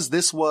because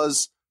this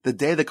was the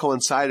day that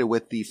coincided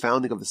with the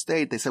founding of the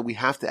state, they said we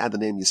have to add the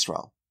name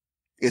Israel,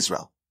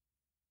 because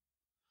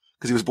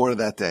he was born on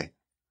that day.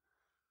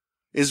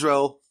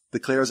 Israel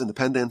declares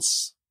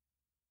independence,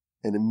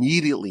 and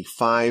immediately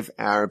 5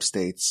 Arab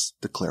states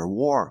declare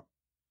war.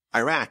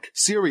 Iraq,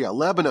 Syria,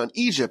 Lebanon,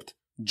 Egypt,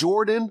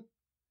 Jordan,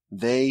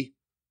 they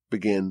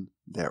begin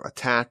their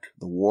attack.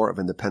 The War of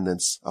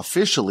Independence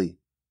officially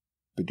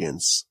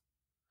begins.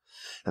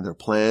 And their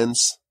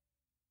plans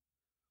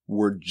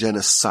were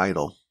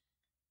genocidal.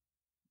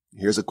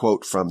 Here's a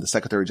quote from the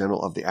Secretary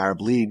General of the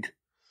Arab League,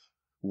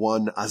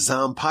 one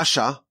Azam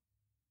Pasha,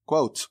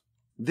 quote,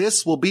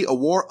 "This will be a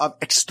war of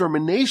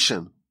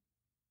extermination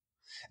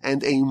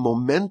and a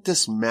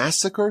momentous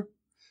massacre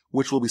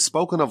which will be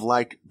spoken of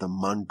like the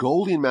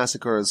Mongolian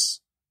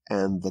massacres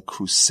and the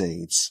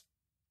Crusades."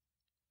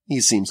 He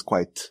seems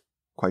quite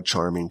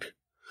charming.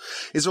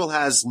 Israel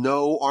has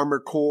no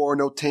armored corps,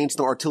 no tanks,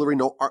 no artillery,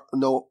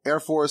 no air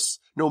force,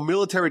 no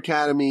military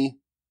academy.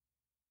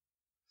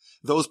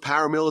 Those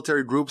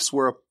paramilitary groups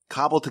were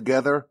cobbled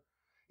together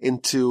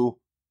into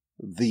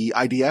the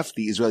IDF,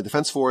 the Israeli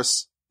Defense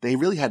Force. They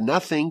really had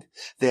nothing.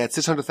 They had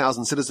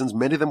 600,000 citizens.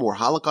 Many of them were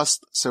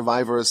Holocaust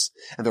survivors,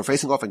 and they were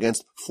facing off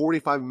against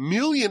 45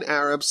 million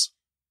Arabs.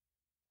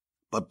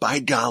 But by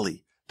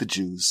golly, the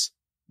Jews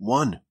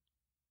won.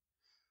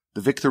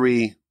 The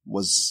victory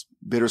was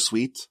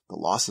bittersweet. The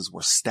losses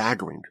were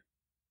staggering.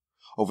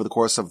 Over the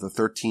course of the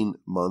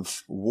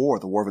 13-month war,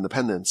 the War of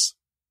Independence,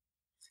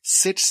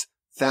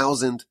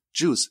 6,000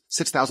 Jews,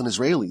 6,000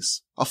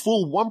 Israelis, a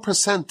full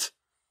 1%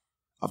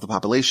 of the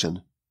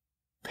population,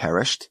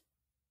 perished.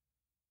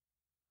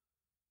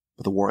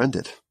 But the war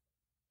ended.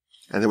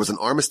 And there was an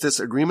armistice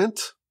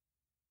agreement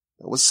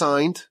that was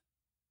signed.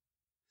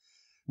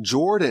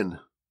 Transjordan,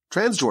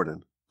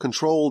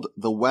 controlled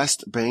the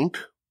West Bank,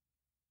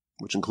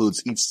 which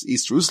includes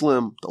East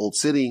Jerusalem, the Old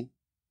City,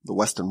 the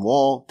Western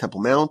Wall,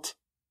 Temple Mount.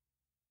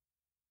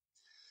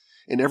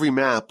 In every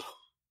map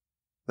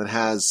that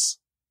has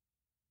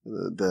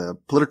the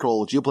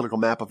geopolitical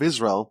map of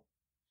Israel,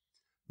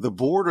 the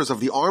borders of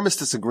the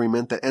armistice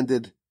agreement that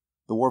ended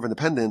the War of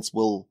Independence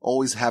will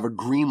always have a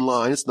green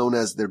line. It's known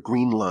as their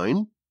green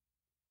line.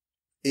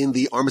 In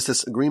the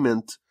armistice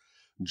agreement,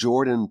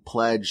 Jordan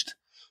pledged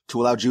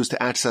to allow Jews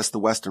to access the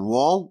Western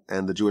Wall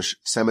and the Jewish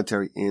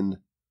cemetery in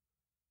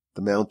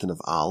the Mountain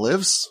of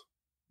Olives.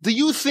 Do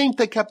you think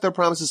they kept their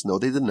promises? No,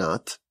 they did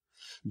not.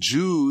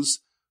 Jews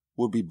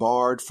would be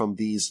barred from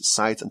these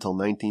sites until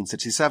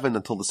 1967,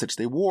 until the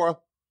Six-Day War,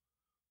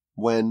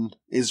 when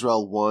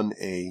Israel won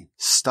a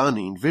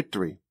stunning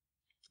victory.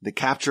 They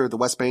captured the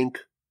West Bank.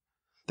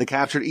 They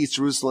captured East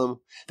Jerusalem.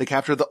 They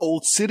captured the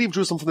Old City of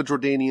Jerusalem from the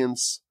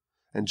Jordanians.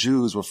 And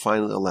Jews were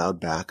finally allowed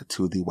back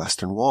to the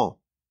Western Wall.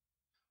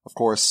 Of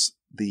course,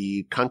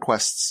 the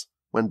conquests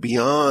went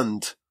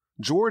beyond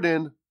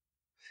Jordan.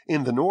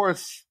 In the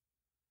north,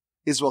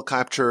 Israel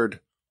captured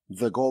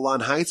the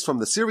Golan Heights from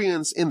the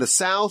Syrians. In the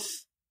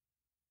south,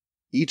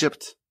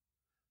 Egypt,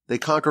 they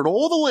conquered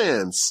all the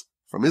lands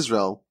from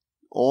Israel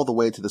all the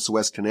way to the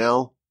Suez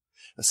Canal.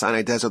 The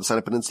Sinai Desert, the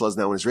Sinai Peninsula is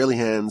now in Israeli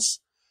hands.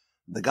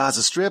 The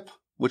Gaza Strip,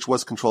 which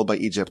was controlled by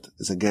Egypt,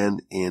 is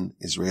again in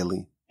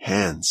Israeli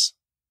hands.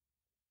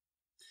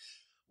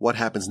 What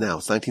happens now?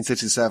 It's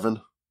 1967.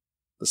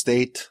 The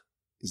state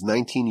is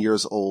 19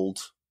 years old.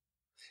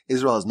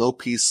 Israel has no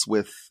peace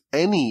with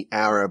any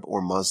Arab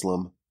or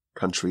Muslim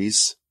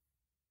countries,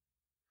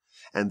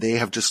 and they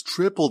have just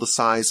tripled the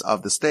size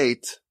of the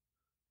state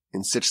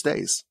in 6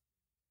 days.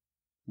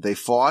 They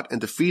fought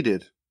and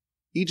defeated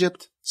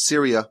Egypt,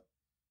 Syria,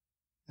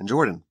 and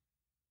Jordan.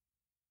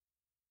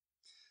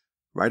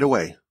 Right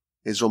away,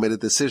 Israel made a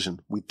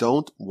decision. We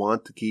don't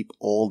want to keep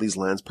all these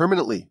lands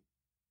permanently.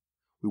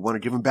 We want to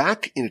give them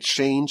back in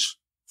exchange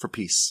for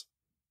peace.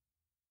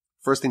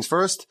 First things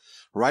first,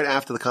 right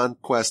after the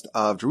conquest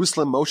of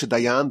Jerusalem, Moshe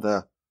Dayan,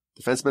 the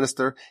defense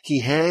minister, he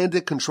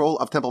handed control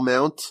of Temple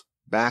Mount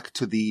back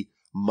to the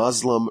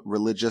Muslim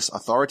religious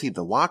authority,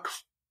 the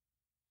Waqf.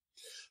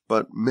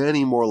 But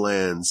many more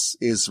lands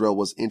Israel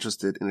was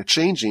interested in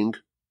exchanging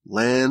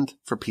land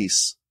for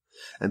peace.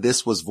 And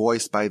this was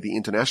voiced by the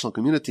international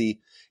community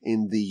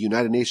in the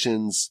United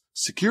Nations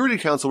Security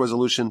Council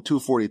Resolution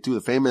 242, the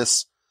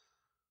famous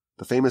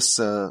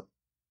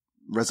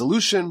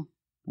resolution,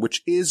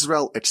 which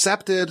Israel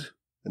accepted.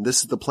 And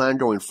this is the plan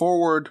going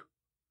forward.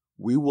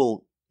 We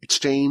will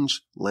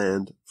exchange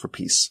land for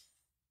peace.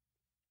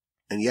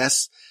 And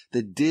yes,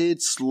 they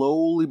did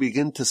slowly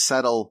begin to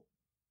settle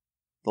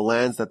the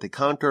lands that they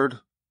conquered.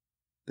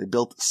 They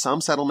built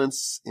some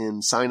settlements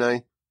in Sinai,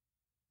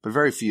 but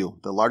very few,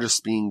 the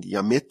largest being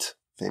Yamit,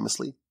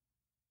 famously.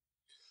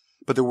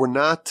 But there were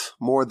not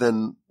more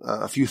than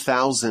a few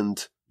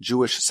thousand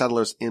Jewish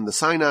settlers in the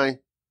Sinai,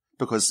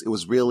 because it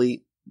was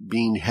really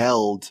being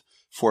held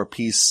for a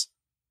peace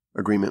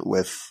agreement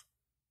with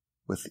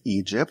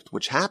Egypt,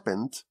 which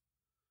happened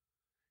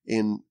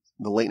in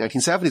the late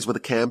 1970s with the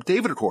Camp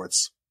David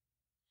Accords.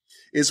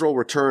 Israel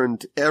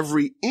returned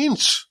every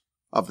inch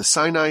of the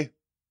Sinai,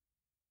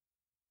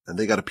 and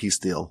they got a peace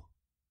deal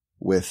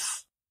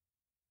with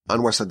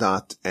Anwar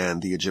Sadat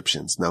and the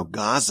Egyptians. Now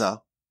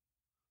Gaza,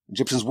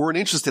 Egyptians weren't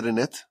interested in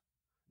it.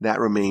 That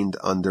remained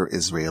under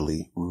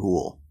Israeli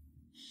rule.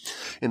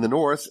 In the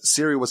north,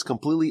 Syria was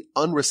completely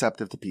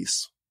unreceptive to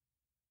peace.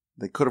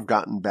 They could have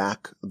gotten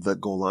back the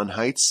Golan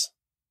Heights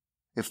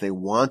if they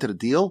wanted a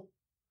deal,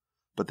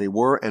 but they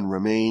were and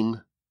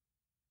remain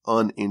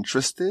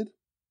uninterested.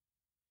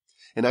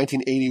 In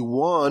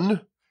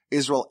 1981,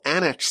 Israel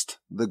annexed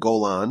the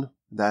Golan.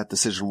 That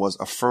decision was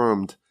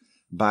affirmed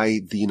by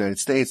the United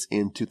States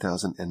in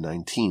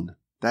 2019.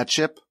 That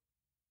ship,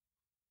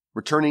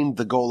 returning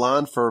the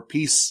Golan for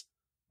peace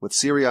with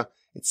Syria,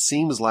 it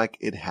seems like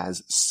it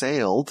has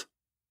sailed.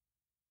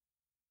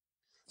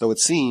 Though it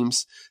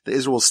seems that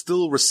Israel is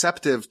still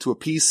receptive to a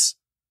peace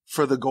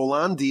for the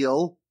Golan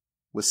deal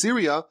with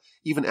Syria,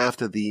 even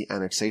after the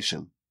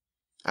annexation.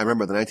 I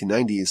remember the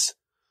 1990s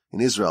in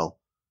Israel,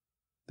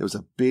 there was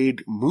a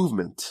big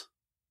movement.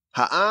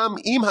 Ha'am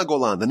im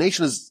ha-Golan. The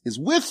nation is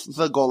with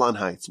the Golan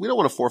Heights. We don't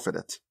want to forfeit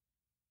it.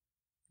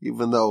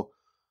 Even though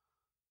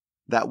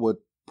that would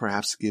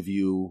perhaps give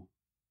you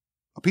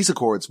a peace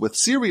accords with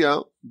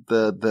Syria,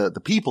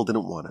 the people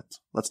didn't want it.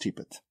 Let's keep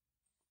it.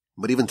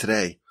 But even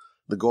today,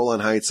 the Golan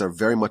Heights are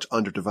very much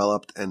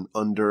underdeveloped and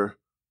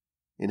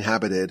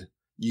underinhabited.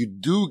 You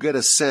do get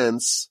a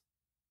sense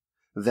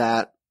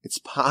that it's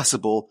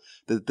possible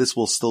that this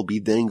will still be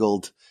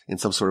dangled in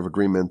some sort of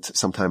agreement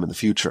sometime in the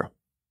future.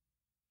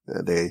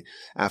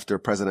 After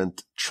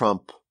President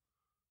Trump,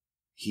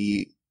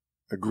 he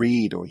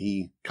agreed, or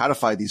he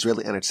codified the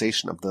Israeli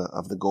annexation of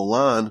the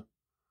Golan.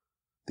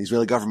 The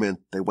Israeli government,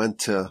 they went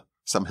to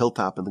some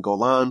hilltop in the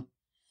Golan,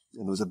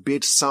 and there was a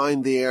big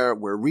sign there.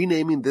 We're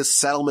renaming this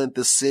settlement,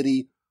 this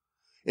city.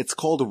 It's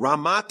called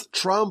Ramat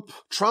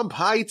Trump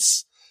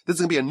Heights. This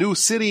is going to be a new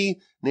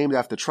city named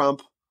after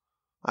Trump.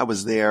 I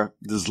was there.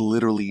 There's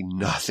literally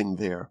nothing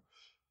there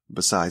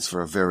besides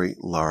for a very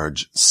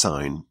large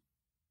sign.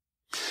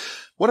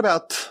 What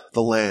about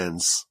the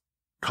lands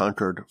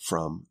conquered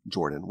from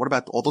Jordan? What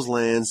about all those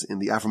lands in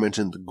the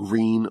aforementioned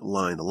green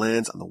line, the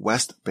lands on the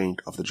west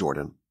bank of the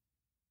Jordan?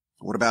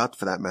 What about,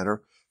 for that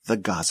matter, the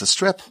Gaza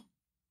Strip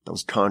that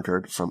was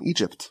conquered from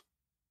Egypt?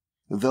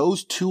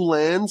 Those two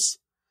lands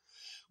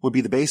would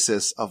be the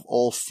basis of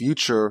all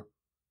future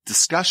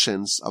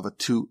discussions of a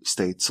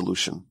two-state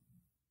solution.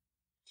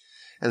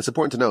 And it's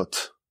important to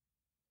note,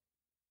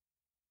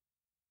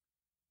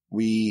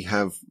 we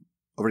have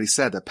already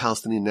said that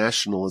Palestinian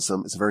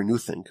nationalism is a very new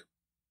thing.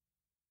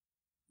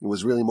 It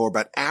was really more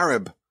about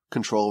Arab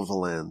control of the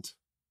land.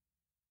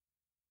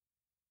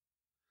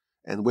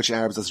 And which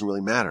Arabs doesn't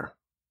really matter.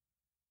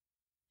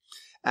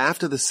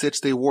 After the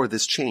 6-Day War,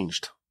 this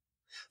changed.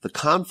 The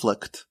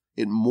conflict,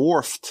 it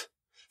morphed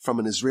from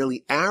an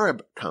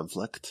Israeli-Arab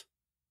conflict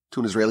to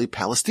an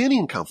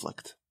Israeli-Palestinian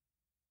conflict.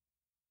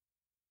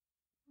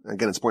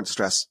 Again, it's important to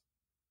stress,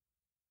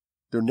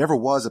 there never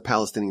was a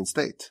Palestinian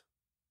state.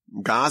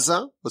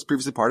 Gaza was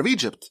previously part of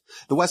Egypt.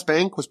 The West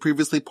Bank was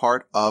previously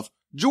part of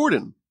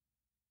Jordan.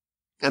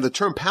 And the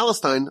term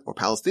Palestine or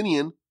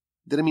Palestinian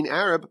didn't mean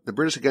Arab. The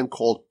British again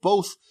called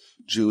both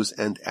Jews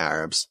and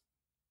Arabs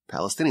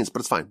Palestinians,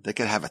 but it's fine. They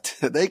could have it.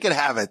 They could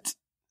have it.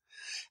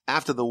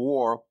 After the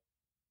war,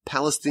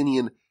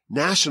 Palestinian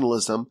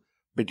nationalism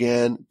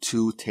began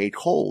to take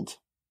hold.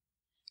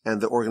 And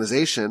the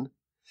organization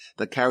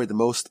that carried the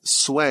most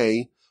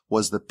sway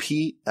was the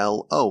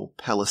PLO,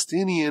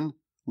 Palestinian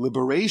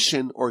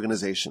liberation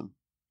organization.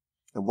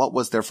 And what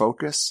was their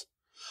focus?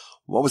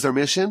 What was their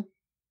mission?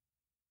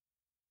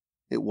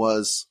 It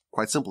was,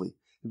 quite simply,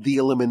 the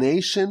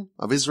elimination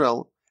of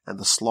Israel and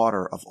the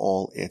slaughter of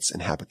all its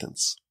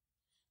inhabitants.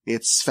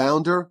 Its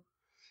founder,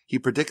 he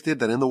predicted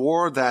that in the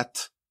war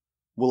that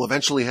will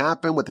eventually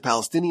happen with the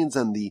Palestinians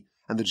and the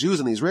Jews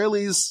and the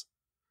Israelis,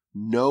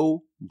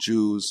 no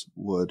Jews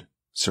would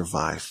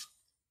survive.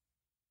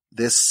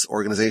 This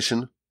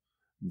organization,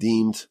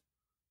 deemed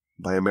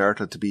by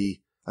America to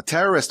be a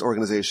terrorist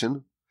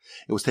organization,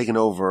 it was taken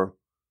over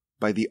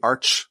by the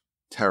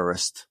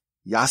arch-terrorist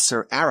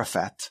Yasser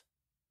Arafat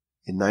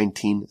in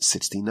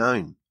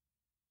 1969.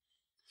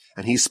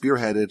 And he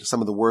spearheaded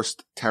some of the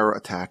worst terror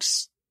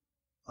attacks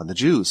on the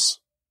Jews,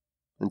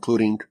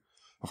 including,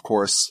 of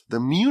course, the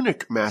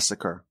Munich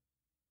massacre.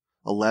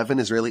 11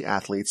 Israeli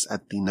athletes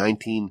at the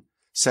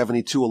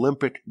 1972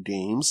 Olympic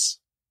Games,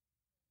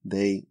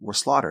 they were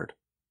slaughtered.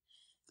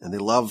 And they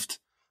loved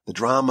the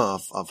drama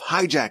of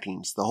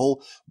hijackings, the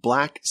whole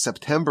Black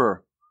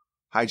September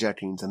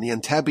hijackings and the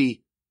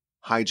Entebbe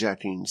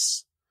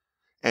hijackings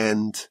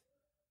and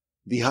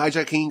the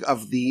hijacking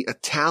of the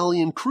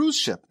Italian cruise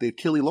ship, the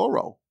Achille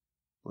Lauro,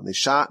 when they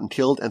shot and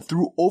killed and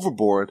threw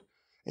overboard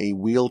a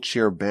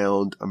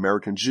wheelchair-bound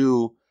American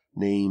Jew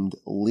named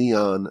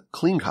Leon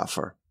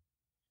Klinghoffer.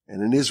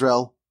 And in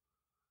Israel,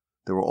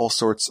 there were all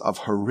sorts of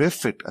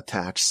horrific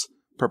attacks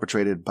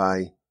perpetrated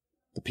by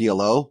the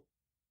PLO.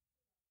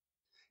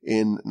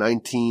 In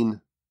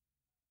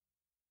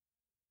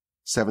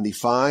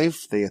 1975,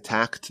 they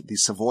attacked the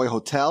Savoy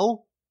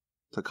Hotel,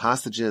 took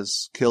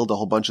hostages, killed a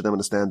whole bunch of them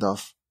in a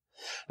standoff.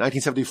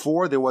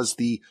 1974, there was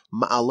the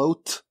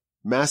Ma'alot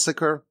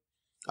massacre,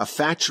 a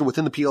faction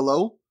within the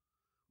PLO,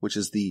 which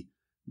is the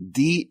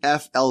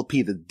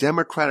DFLP, the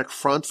Democratic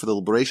Front for the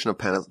Liberation of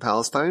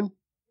Palestine.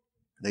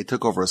 They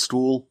took over a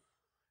school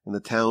in the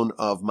town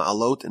of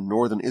Ma'alot in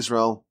northern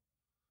Israel,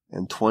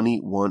 and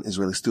 21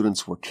 Israeli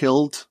students were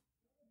killed.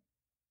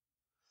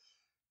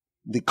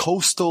 The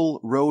Coastal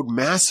Road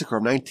Massacre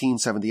of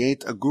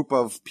 1978, a group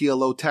of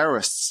PLO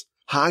terrorists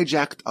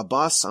hijacked a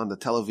bus on the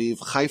Tel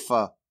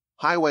Aviv-Haifa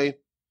highway,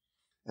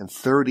 and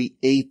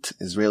 38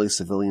 Israeli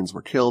civilians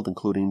were killed,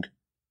 including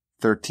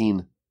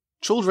 13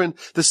 children.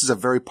 This is a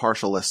very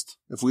partial list.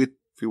 If we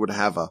were to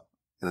have an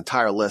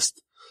entire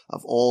list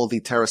of all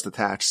the terrorist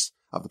attacks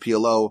of the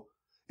PLO,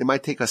 it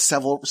might take us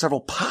several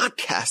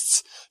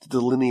podcasts to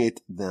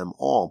delineate them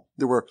all.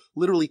 There were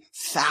literally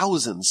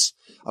thousands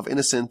of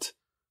innocent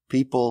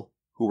people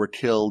who were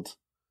killed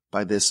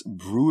by this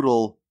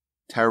brutal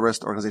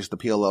terrorist organization, the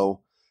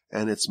PLO,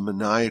 and its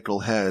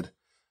maniacal head,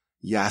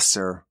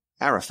 Yasser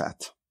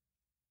Arafat.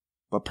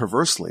 But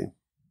perversely,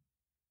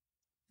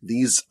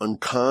 these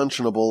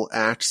unconscionable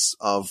acts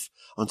of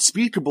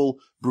unspeakable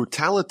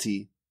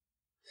brutality,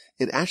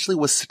 it actually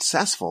was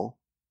successful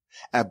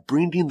at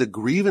bringing the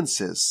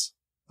grievances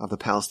of the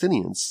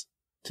Palestinians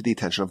to the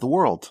attention of the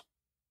world.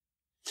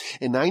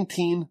 In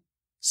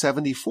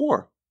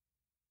 1974,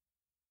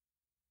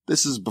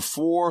 this is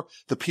before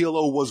the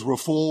PLO was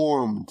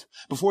reformed,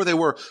 before they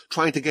were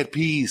trying to get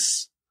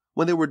peace,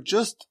 when they were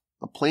just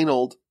a plain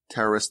old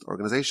terrorist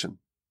organization.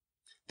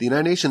 The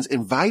United Nations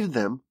invited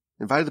the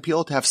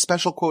PLO to have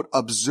special, quote,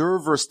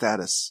 observer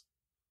status.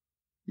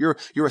 You're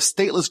a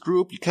stateless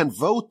group, you can't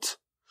vote,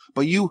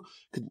 but you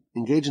could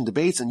engage in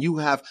debates and you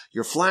have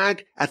your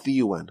flag at the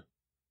UN.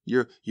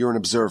 You're an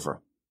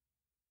observer.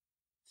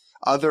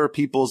 Other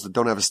peoples that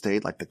don't have a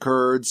state, like the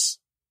Kurds,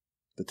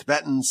 the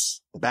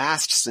Tibetans, the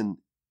Basques in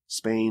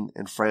Spain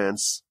and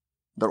France,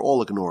 they're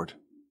all ignored.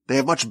 They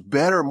have much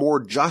better,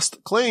 more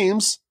just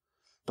claims,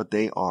 but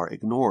they are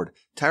ignored.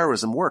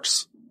 Terrorism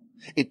works.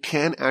 It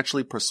can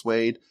actually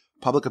persuade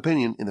public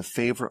opinion in the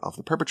favor of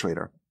the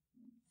perpetrator.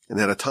 And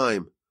at a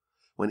time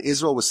when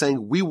Israel was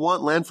saying, we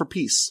want land for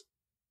peace,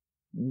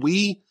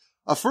 we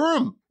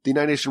affirm the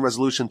United Nations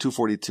Resolution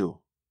 242.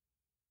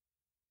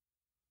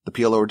 The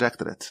PLO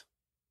rejected it.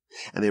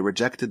 And they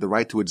rejected the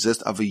right to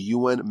exist of a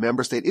UN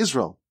member state,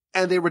 Israel.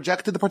 And they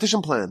rejected the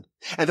partition plan.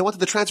 And they wanted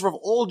the transfer of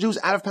all Jews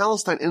out of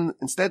Palestine and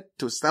instead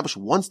to establish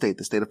one state,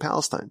 the state of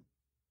Palestine.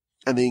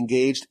 And they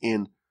engaged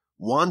in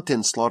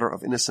wanton slaughter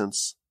of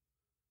innocents.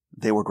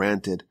 They were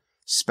granted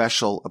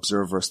special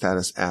observer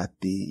status at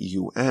the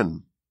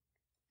UN.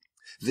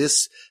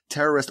 This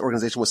terrorist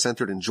organization was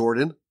centered in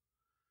Jordan,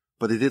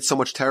 but they did so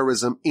much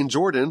terrorism in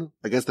Jordan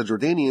against the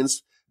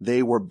Jordanians,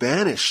 they were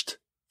banished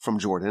from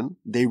Jordan.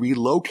 They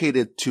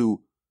relocated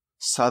to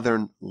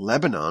southern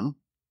Lebanon,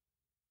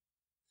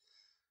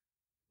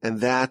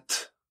 and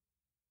that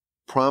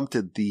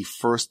prompted the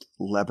First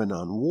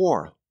Lebanon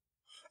War.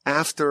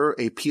 After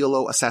a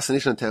PLO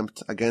assassination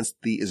attempt against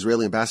the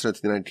Israeli ambassador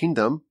to the United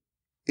Kingdom,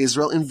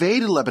 Israel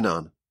invaded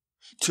Lebanon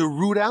to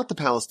root out the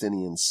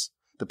Palestinians,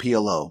 the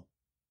PLO.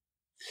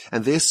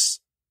 And this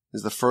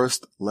is the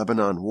First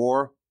Lebanon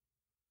War.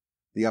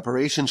 The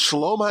Operation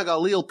Shalom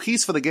HaGalil,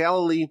 Peace for the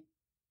Galilee.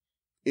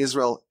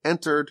 Israel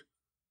entered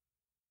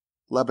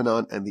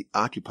Lebanon and the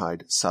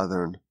occupied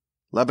southern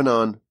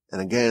Lebanon.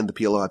 And again, the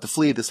PLO had to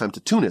flee, this time to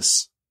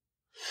Tunis.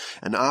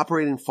 And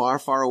operating far,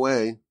 far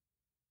away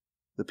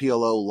the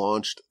PLO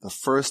launched the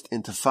first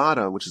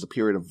intifada, which is a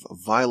period of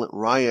violent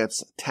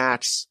riots,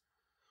 attacks,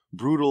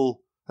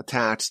 brutal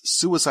attacks,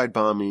 suicide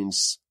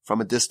bombings.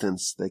 From a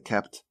distance, they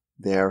kept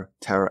their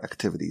terror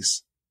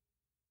activities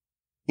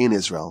in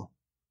Israel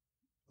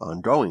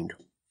ongoing.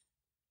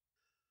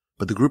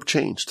 But the group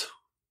changed.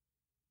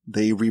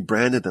 They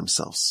rebranded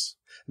themselves.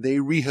 They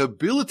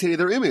rehabilitated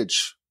their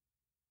image.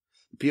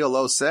 The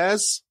PLO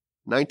says,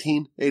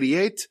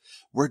 1988,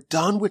 we're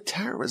done with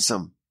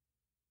terrorism.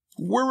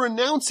 We're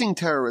renouncing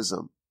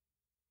terrorism.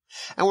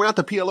 And we're not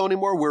the PLO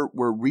anymore.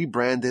 We're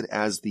rebranded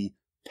as the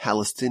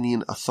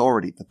Palestinian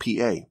Authority, the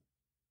PA.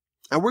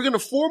 And we're going to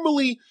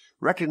formally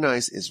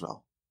recognize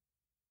Israel.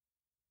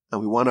 And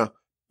we want to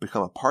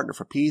become a partner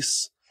for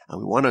peace. And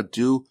we want to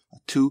do a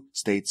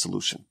two-state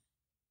solution.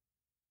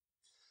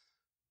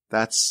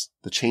 That's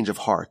the change of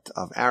heart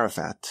of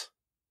Arafat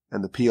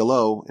and the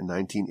PLO in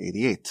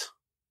 1988.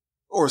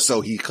 Or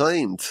so he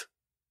claimed.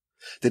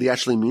 Did he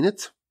actually mean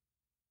it?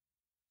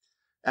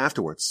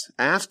 Afterwards,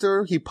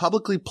 after he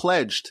publicly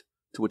pledged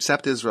to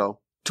accept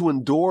Israel, to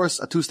endorse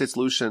a two-state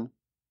solution,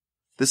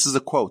 this is a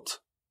quote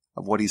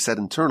of what he said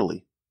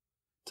internally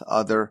to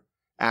other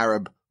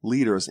Arab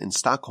leaders in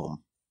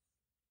Stockholm.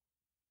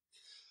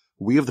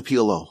 We of the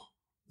PLO,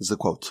 this is a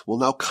quote, will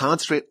now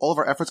concentrate all of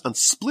our efforts on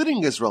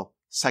splitting Israel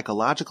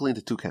psychologically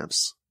into two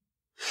camps.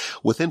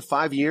 Within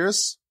 5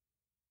 years,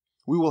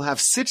 we will have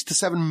 6 to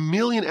 7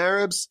 million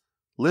Arabs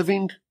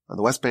living on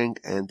the West Bank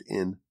and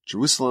in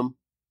Jerusalem.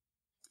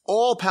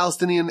 All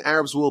Palestinian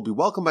Arabs will be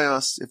welcomed by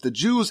us. If the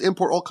Jews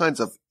import all kinds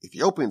of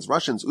Ethiopians,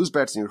 Russians,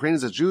 Uzbeks, and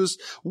Ukrainians as Jews,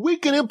 we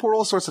can import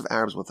all sorts of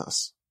Arabs with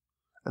us.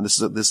 And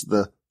this is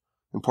the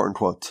important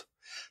quote.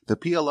 The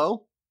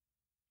PLO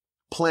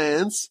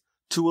plans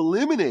to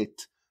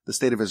eliminate the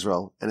state of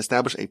Israel and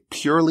establish a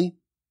purely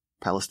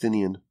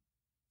Palestinian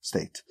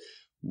state.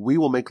 We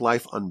will make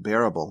life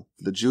unbearable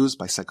for the Jews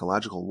by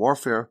psychological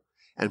warfare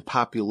and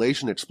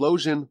population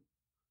explosion.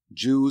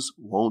 Jews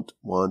won't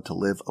want to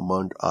live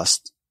among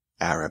us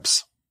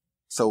Arabs.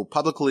 So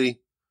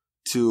publicly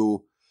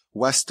to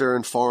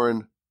Western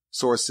foreign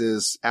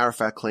sources,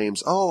 Arafat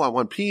claims, I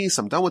want peace.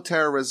 I'm done with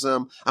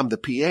terrorism. I'm the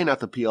PA,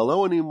 not the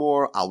PLO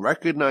anymore. I'll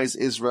recognize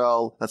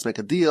Israel. Let's make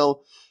a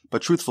deal.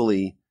 But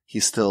truthfully,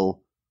 he's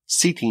still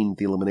seeking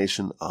the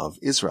elimination of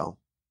Israel.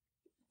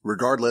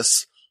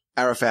 Regardless,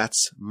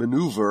 Arafat's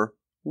maneuver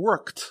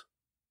worked.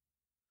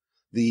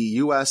 The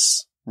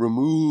U.S.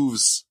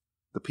 removes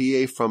the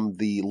PA from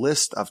the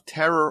list of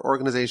terror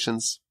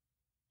organizations.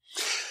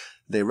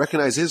 They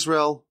recognize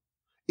Israel.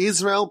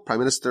 Israel, Prime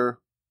Minister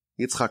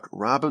Yitzhak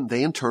Rabin,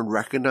 they in turn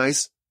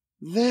recognize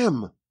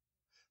them.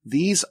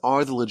 These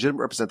are the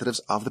legitimate representatives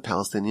of the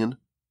Palestinian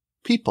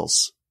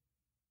peoples.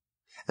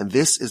 And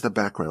this is the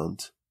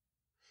background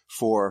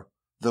for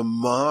the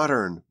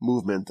modern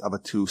movement of a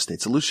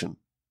two-state solution.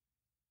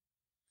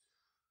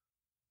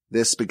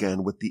 This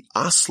began with the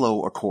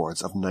Oslo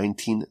Accords of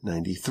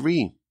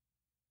 1993.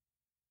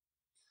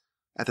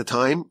 At the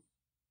time,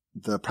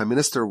 the Prime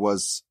Minister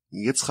was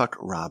Yitzhak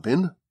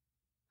Rabin,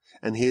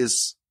 and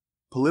his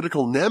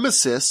political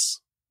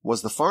nemesis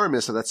was the foreign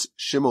minister, that's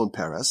Shimon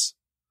Peres,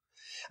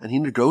 and he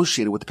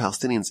negotiated with the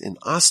Palestinians in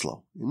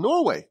Oslo, in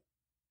Norway,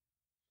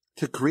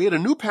 to create a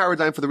new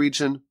paradigm for the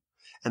region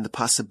and the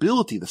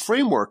possibility, the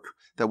framework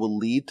that will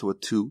lead to a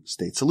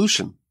two-state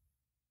solution.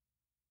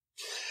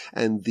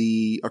 And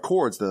the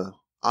Accords, the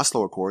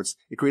Oslo Accords,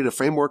 it created a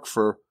framework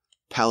for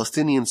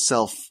Palestinian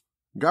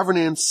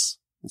self-governance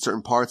in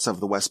certain parts of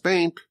the West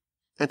Bank,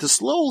 and to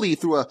slowly,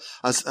 through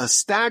a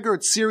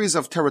staggered series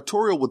of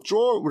territorial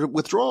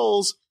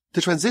withdrawals, to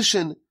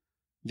transition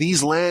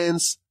these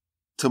lands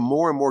to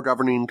more and more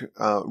governing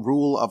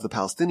rule of the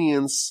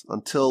Palestinians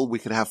until we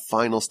could have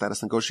final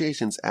status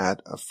negotiations at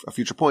a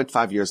future point,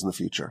 5 years in the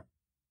future.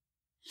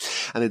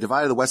 And they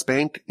divided the West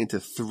Bank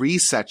into 3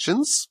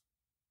 sections.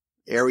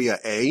 Area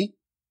A,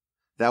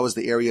 that was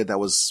the area that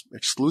was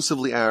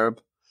exclusively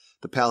Arab.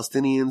 The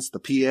Palestinians, the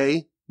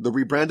PA, the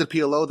rebranded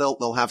PLO,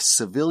 they'll have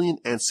civilian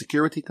and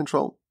security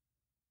control.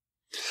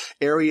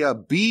 Area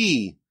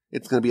B,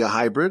 it's going to be a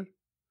hybrid.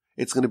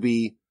 It's going to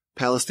be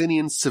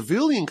Palestinian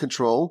civilian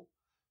control,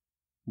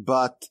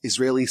 but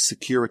Israeli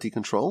security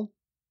control.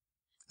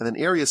 And then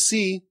Area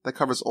C, that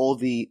covers all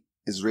the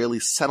Israeli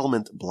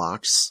settlement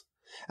blocks,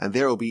 and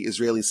there will be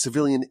Israeli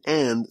civilian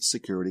and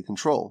security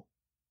control.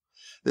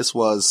 This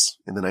was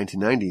in the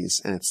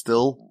 1990s, and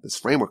this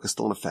framework is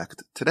still in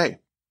effect today.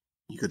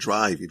 You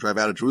drive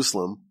out of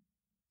Jerusalem,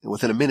 and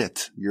within a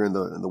minute, you're in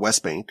the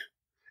West Bank,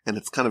 and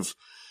it's kind of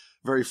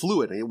very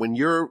fluid. When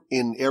you're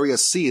in Area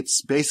C,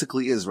 it's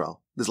basically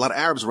Israel. There's a lot of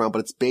Arabs around, but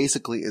it's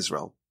basically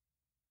Israel.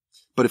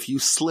 But if you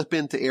slip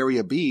into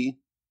Area B,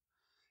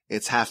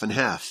 it's half and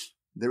half.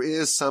 There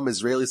is some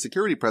Israeli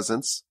security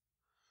presence,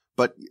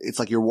 but it's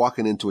like you're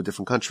walking into a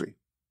different country.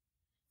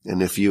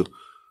 And if you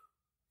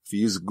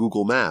use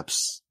Google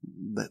Maps,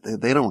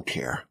 they don't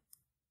care.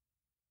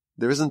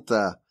 There isn't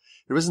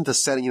a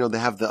setting, they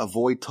have the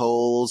avoid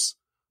tolls,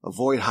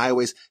 avoid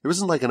highways. There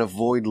isn't like an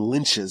avoid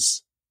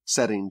lynches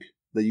setting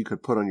that you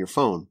could put on your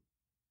phone.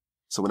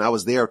 So when I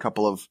was there a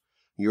couple of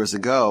years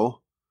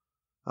ago,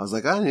 I was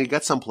like, I need to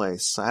get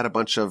someplace. I had a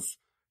bunch of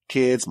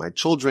kids, my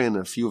children, and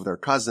a few of their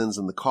cousins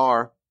in the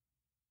car.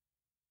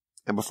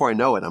 And before I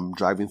know it, I'm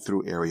driving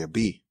through Area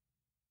B.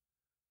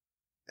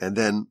 And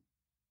then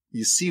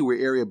you see where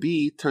Area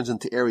B turns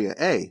into Area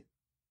A.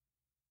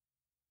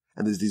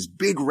 And there's these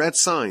big red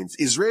signs.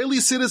 Israeli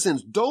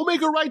citizens, don't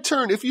make a right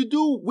turn. If you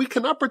do, we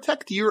cannot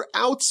protect you. You're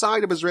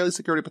outside of Israeli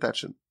security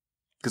protection.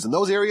 Because in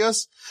those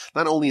areas,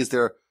 not only is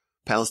there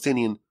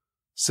Palestinian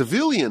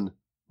civilian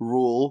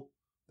rule,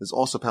 there's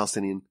also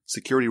Palestinian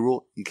security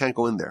rule. You can't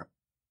go in there.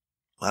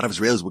 A lot of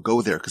Israelis would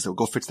go there because they would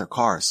go fix their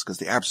cars because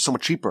the Arabs are so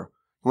much cheaper.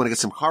 You want to get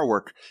some car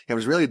work. You have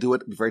an Israeli do it,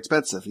 it'd be very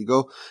expensive. You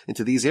go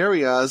into these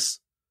areas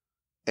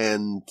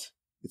and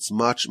it's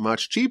much,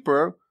 much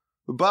cheaper,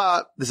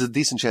 but there's a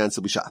decent chance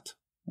it'll be shot,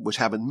 which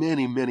happened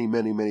many, many,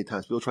 many, many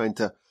times. People trying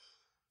to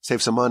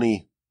save some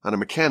money on a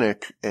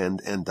mechanic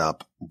and end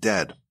up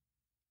dead.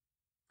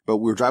 But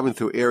we were driving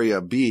through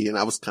Area B and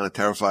I was kind of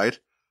terrified.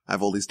 I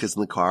have all these kids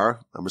in the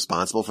car. I'm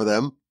responsible for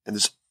them. And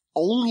there's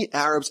only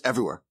Arabs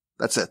everywhere.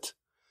 That's it.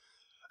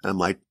 And I'm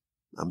like,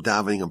 I'm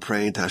davening, I'm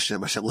praying to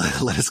Hashem,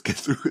 let us get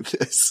through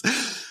this.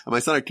 And my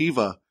son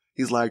Akiva,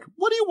 he's like,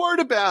 what are you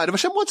worried about? If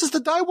Hashem wants us to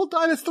die, we'll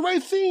die. That's the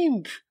right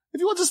thing. If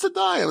he wants us to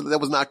die.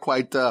 That was not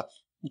quite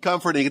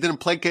comforting. It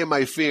didn't placate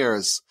my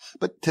fears.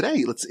 But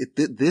today,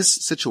 this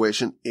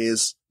situation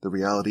is the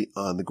reality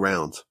on the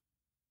ground.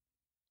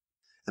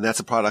 And that's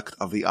a product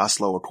of the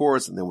Oslo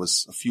Accords. And there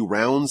was a few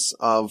rounds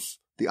of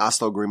the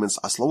Oslo agreements,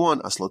 Oslo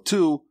 1, Oslo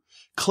 2.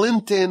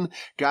 Clinton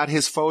got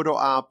his photo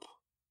op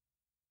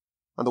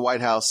on the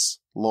White House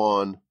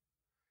lawn.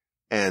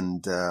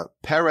 And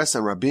Peres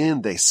and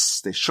Rabin, they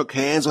shook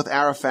hands with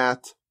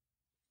Arafat.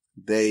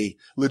 They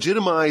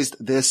legitimized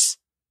this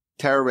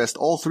terrorist.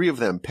 All three of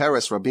them,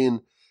 Peres,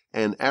 Rabin,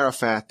 and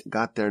Arafat,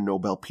 got their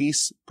Nobel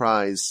Peace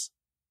Prize.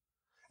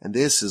 And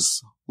this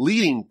is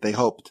leading, they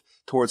hoped,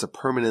 towards a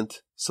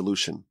permanent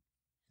solution.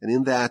 And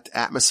in that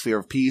atmosphere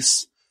of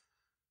peace,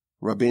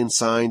 Rabin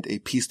signed a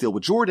peace deal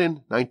with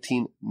Jordan,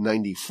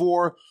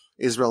 1994.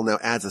 Israel now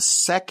adds a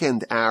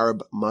second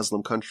Arab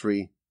Muslim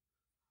country,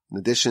 in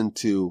addition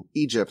to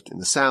Egypt in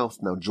the south,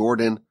 now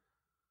Jordan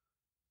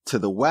to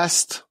the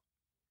west.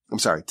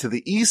 To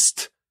the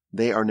east.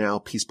 They are now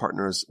peace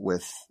partners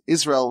with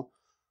Israel.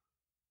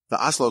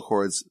 The Oslo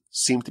Accords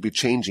seem to be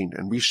changing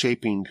and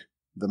reshaping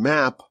the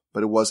map,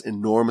 but it was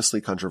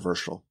enormously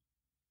controversial.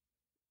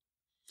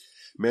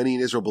 Many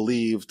in Israel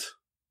believed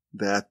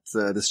that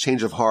this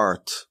change of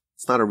heart,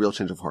 it's not a real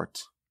change of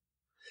heart.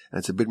 And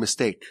it's a big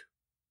mistake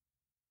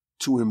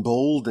to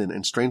embolden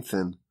and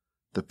strengthen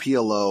the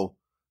PLO.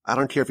 I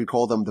don't care if you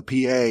call them the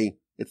PA,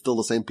 it's still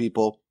the same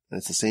people and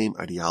it's the same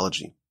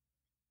ideology.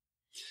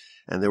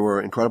 And there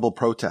were incredible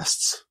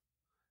protests.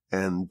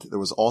 And there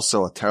was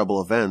also a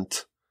terrible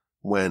event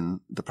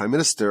when the Prime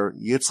Minister,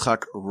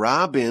 Yitzhak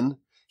Rabin,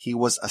 he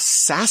was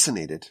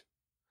assassinated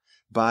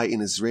by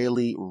an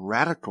Israeli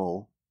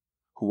radical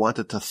who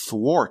wanted to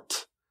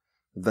thwart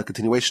the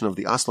continuation of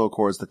the Oslo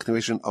Accords, the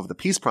continuation of the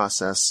peace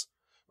process.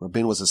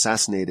 Rabin was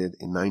assassinated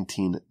in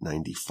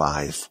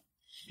 1995.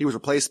 He was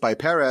replaced by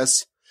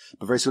Peres,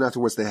 but very soon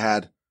afterwards they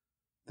had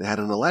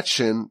an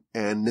election,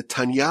 and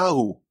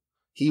Netanyahu,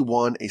 he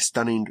won a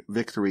stunning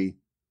victory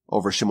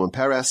over Shimon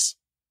Peres.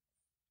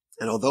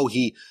 And although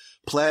he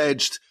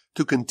pledged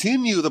to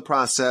continue the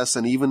process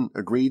and even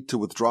agreed to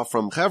withdraw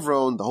from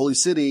Hebron, the holy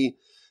city,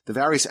 the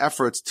various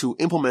efforts to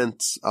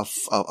implement a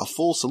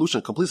full solution,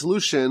 a complete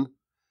solution,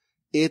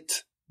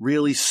 it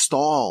really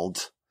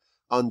stalled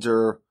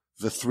under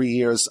the 3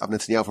 years of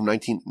Netanyahu from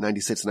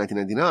 1996 to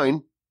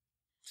 1999.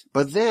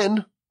 But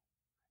then,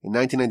 in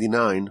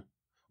 1999,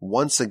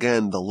 once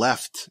again, the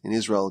left in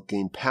Israel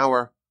gained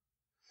power.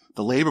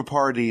 The Labour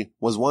Party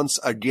was once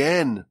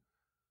again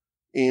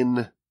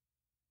in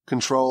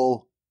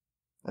control,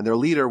 and their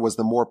leader was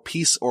the more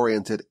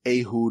peace-oriented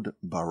Ehud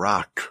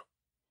Barak.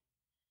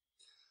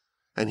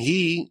 And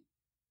he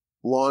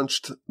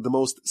launched the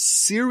most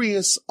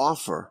serious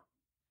offer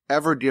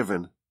ever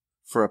given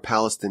for a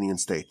Palestinian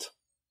state.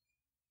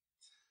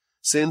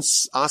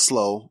 Since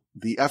Oslo,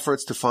 the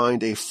efforts to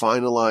find a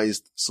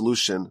finalized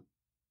solution,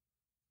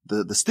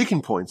 the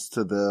sticking points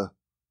to the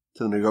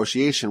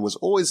negotiation was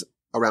always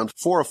around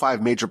 4 or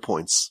 5 major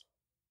points.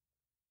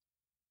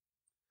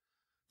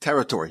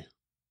 Territory.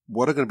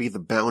 What are going to be the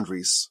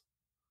boundaries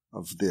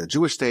of the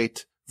Jewish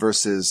state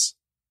versus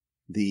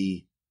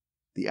the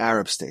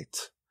Arab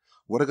state?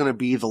 What are going to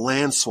be the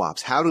land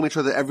swaps? How do we make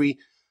sure that every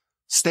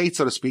state,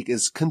 so to speak,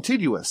 is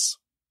contiguous?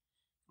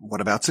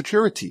 What about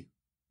security?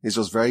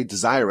 Israel's very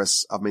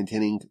desirous of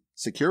maintaining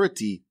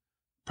security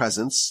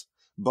presence,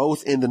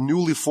 both in the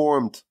newly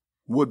formed,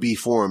 would-be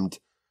formed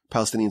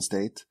Palestinian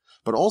state,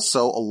 but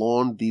also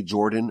along the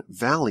Jordan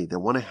Valley. They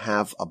want to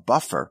have a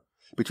buffer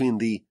between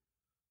the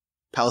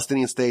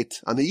Palestinian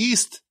state on the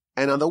east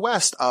and on the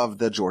west of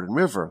the Jordan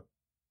River.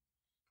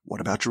 What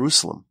about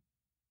Jerusalem?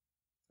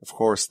 Of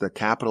course, the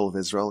capital of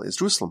Israel is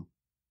Jerusalem.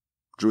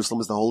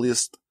 Jerusalem is the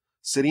holiest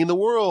city in the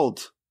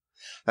world.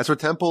 That's where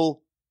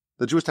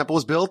the Jewish temple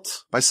was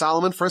built by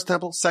Solomon, first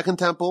temple, second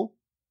temple.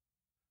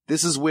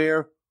 This is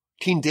where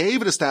King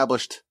David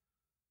established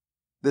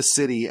this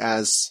city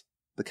as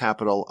the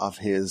capital of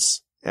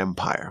his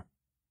empire.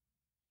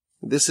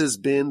 This has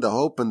been the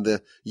hope and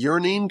the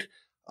yearning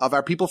of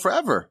our people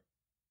forever.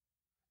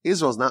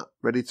 Israel's not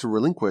ready to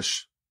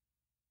relinquish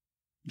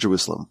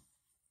Jerusalem.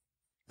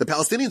 The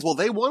Palestinians, well,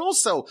 they want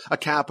also a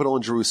capital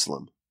in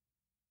Jerusalem,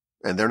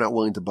 and they're not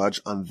willing to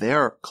budge on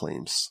their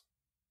claims.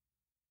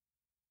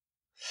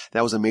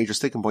 That was a major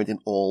sticking point in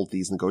all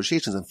these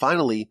negotiations. And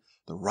finally,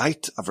 the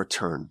right of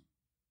return.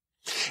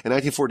 In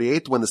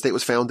 1948, when the state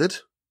was founded,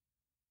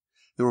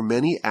 there were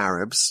many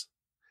Arabs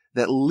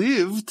that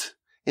lived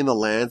in the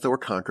lands that were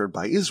conquered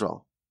by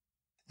Israel.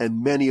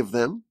 And many of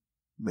them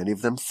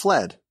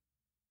fled.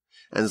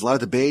 And there's a lot of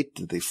debate.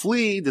 Did they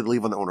flee? Did they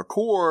leave on their own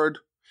accord?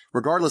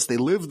 Regardless, they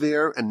lived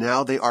there, and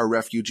now they are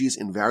refugees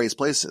in various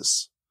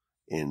places.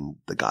 In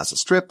the Gaza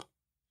Strip,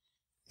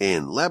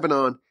 in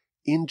Lebanon,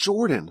 in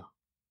Jordan,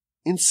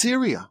 in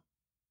Syria.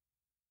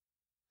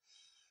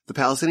 The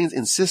Palestinians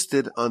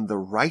insisted on the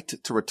right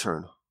to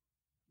return.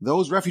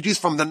 Those refugees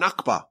from the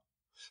Nakba,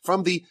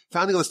 from the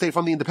founding of the state,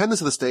 from the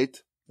independence of the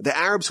state, the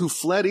Arabs who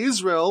fled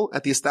Israel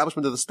at the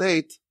establishment of the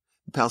state,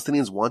 the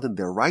Palestinians wanted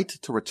their right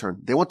to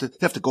return. They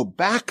have to go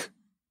back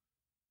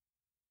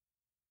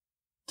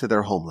to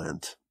their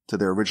homeland, to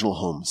their original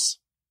homes.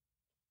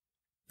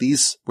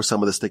 These were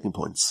some of the sticking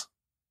points.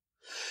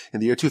 In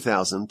the year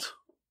 2000,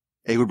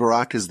 Ehud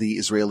Barak is the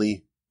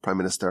Israeli prime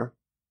minister.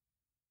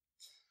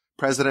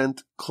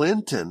 President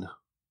Clinton,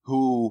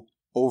 who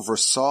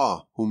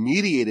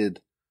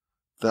mediated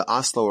the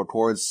Oslo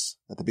Accords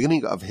at the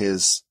beginning of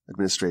his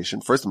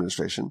first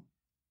administration,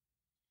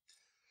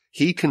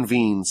 he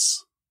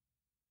convenes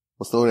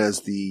what's known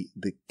as the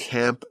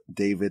Camp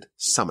David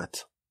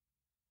Summit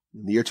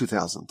in the year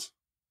 2000.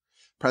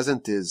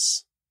 President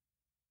is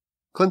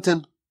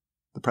Clinton,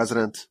 the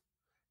president,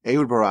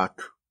 Ehud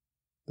Barak,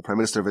 the prime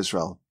minister of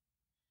Israel,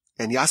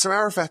 and Yasser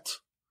Arafat,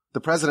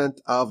 the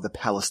president of the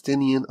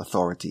Palestinian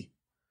Authority.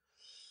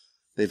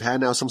 They've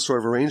had now some sort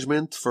of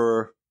arrangement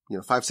for,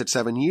 5, 6,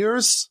 7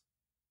 years.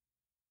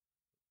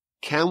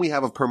 Can we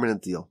have a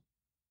permanent deal?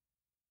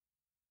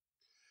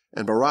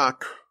 And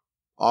Barak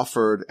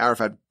offered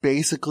Arafat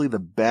basically the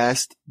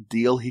best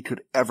deal he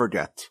could ever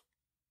get.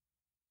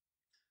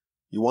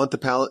 You want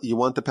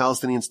the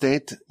Palestinian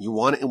state? You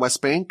want it in the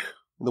West Bank?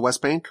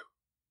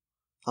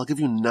 I'll give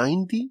you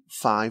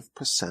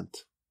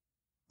 95%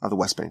 of the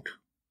West Bank.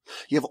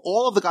 You have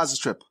all of the Gaza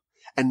Strip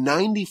and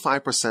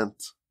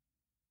 95%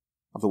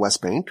 of the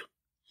West Bank,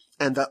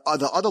 and the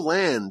other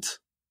land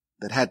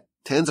that had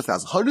tens of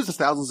thousands, hundreds of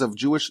thousands of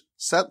Jewish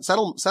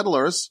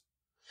settlers,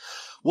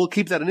 we'll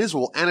keep that in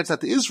Israel. We'll annex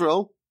that to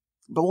Israel,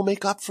 but we'll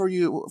make up for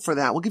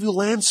that. We'll give you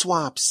land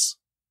swaps.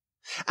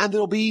 And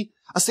there'll be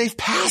a safe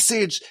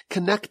passage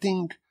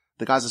connecting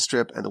the Gaza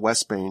Strip and the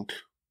West Bank.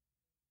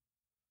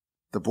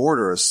 The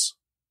borders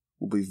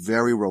will be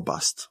very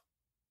robust.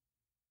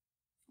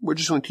 We're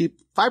just going to keep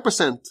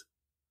 5%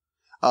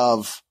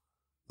 of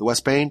the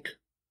West Bank,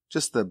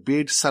 just the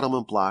big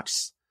settlement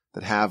blocks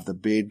that have the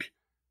big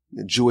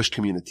Jewish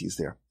communities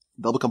there.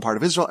 They'll become part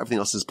of Israel. Everything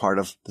else is part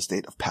of the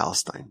state of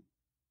Palestine.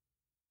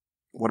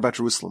 What about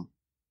Jerusalem?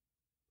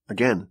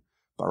 Again,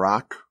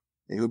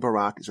 Ehud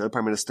Barak, Israeli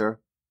prime minister,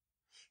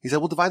 he said,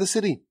 we'll divide the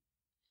city.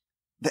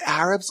 The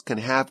Arabs can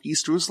have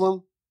East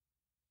Jerusalem.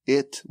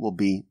 It will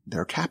be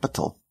their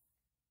capital.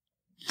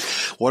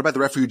 What about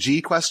the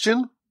refugee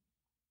question?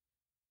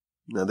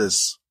 Now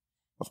there's,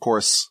 of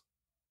course,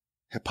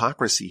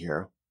 hypocrisy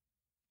here,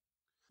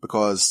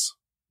 because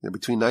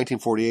between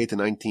 1948 and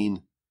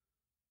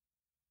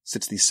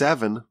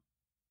 1967,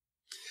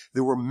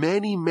 there were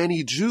many,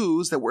 many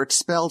Jews that were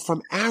expelled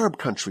from Arab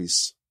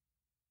countries,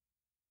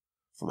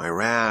 from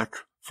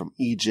Iraq, from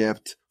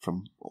Egypt,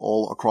 from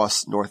all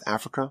across North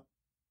Africa.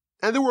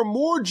 And there were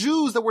more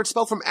Jews that were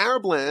expelled from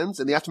Arab lands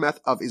in the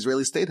aftermath of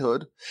Israeli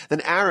statehood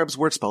than Arabs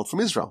were expelled from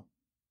Israel.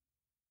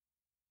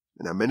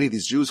 And now many of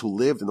these Jews who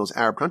lived in those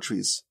Arab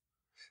countries,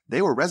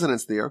 they were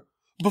residents there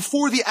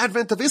before the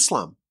advent of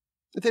Islam.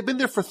 They'd been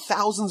there for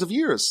thousands of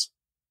years.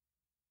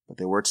 But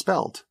they were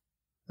expelled,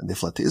 and they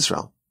fled to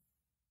Israel.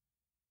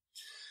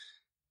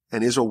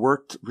 And Israel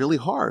worked really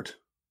hard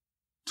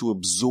to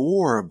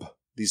absorb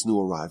these new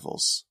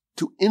arrivals,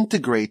 to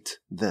integrate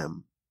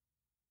them.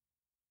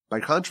 By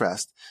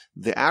contrast,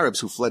 the Arabs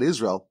who fled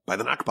Israel by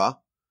the Nakba,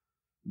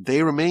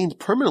 they remained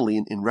permanently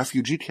in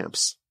refugee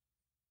camps.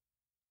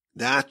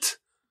 That,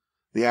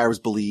 the Arabs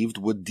believed,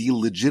 would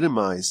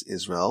delegitimize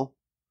Israel.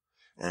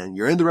 And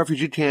you're in the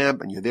refugee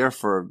camp, and you're there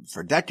for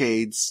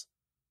decades,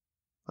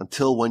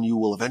 until when you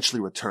will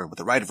eventually return, with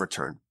the right of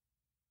return.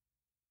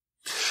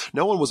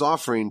 No one was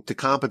offering to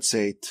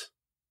compensate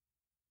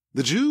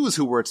the Jews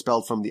who were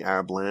expelled from the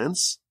Arab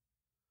lands,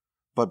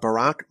 but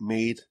Barak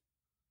made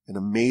an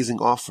amazing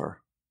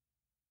offer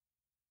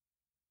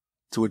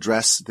to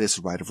address this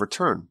right of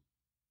return.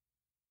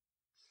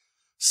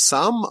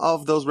 Some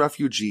of those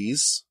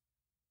refugees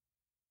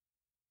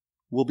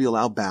will be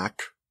allowed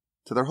back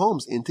to their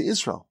homes, into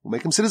Israel. We'll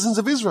make them citizens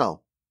of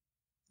Israel,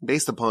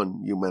 based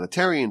upon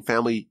humanitarian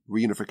family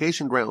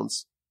reunification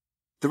grounds.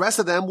 The rest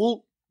of them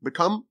will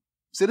become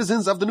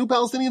citizens of the new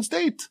Palestinian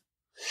state.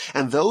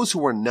 And those who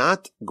were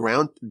not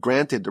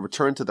granted to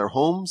return to their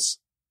homes,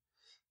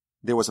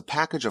 there was a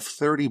package of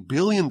 $30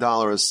 billion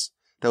that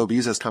would be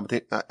used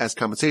as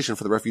compensation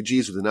for the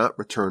refugees who did not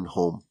return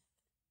home.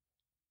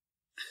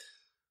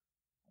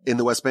 In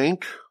the West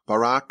Bank,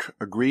 Barak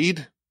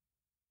agreed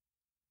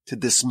to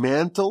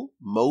dismantle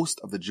most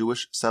of the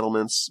Jewish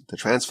settlements, to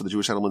transfer the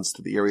Jewish settlements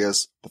to the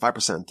areas, the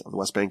 5% of the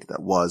West Bank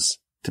that was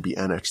to be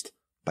annexed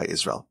by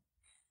Israel.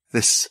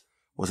 This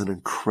was an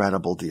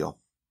incredible deal.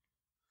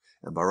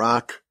 And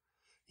Barak,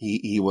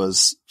 he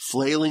was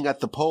flailing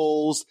at the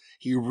polls.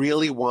 He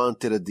really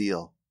wanted a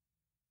deal.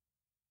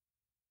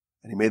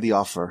 And he made the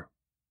offer.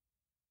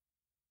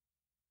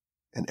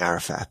 And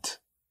Arafat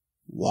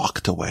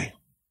walked away.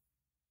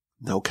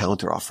 No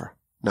counteroffer.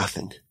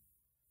 Nothing.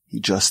 He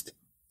just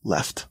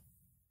left.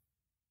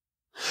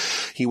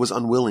 He was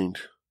unwilling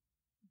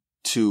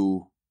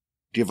to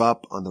give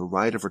up on the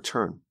right of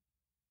return.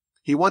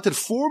 He wanted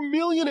 4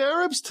 million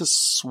Arabs to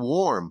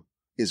swarm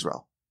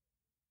Israel.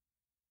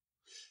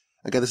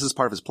 Again, this is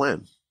part of his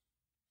plan.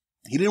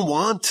 He didn't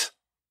want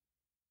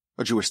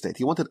a Jewish state.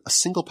 He wanted a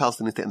single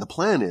Palestinian state. And the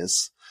plan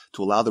is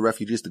to allow the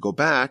refugees to go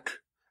back,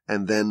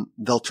 and then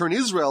they'll turn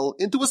Israel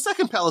into a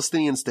second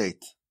Palestinian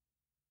state.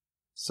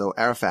 So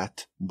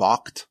Arafat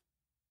balked,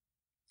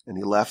 and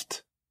he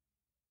left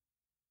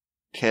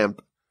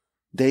Camp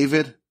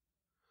David.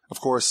 Of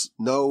course,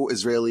 no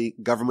Israeli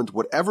government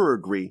would ever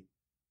agree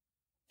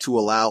to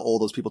allow all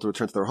those people to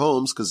return to their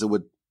homes because it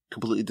would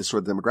completely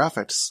destroy the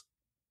demographics.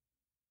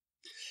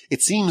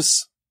 It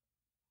seems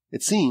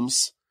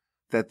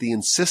that the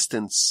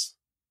insistence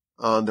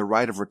on the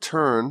right of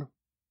return,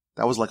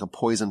 that was like a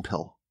poison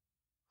pill.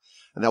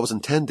 And that was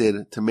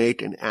intended to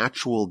make an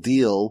actual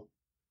deal,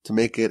 to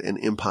make it an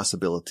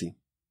impossibility.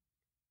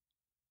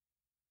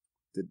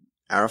 Did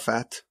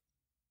Arafat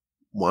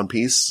want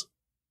peace?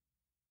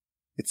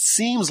 It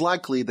seems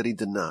likely that he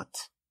did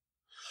not.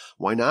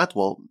 Why not?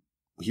 Well,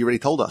 he already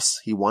told us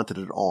he wanted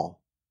it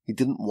all. He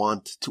didn't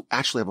want to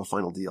actually have a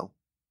final deal.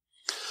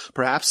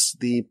 Perhaps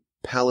the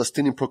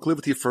Palestinian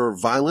proclivity for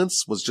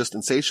violence was just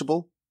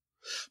insatiable.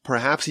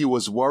 Perhaps he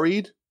was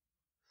worried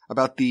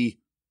about the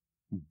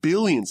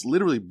billions,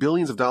 literally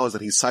billions of dollars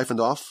that he siphoned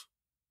off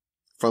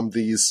from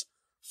these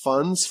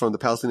funds, from the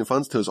Palestinian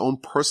funds, to his own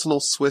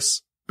personal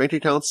Swiss bank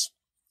accounts.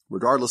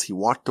 Regardless, he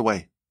walked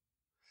away.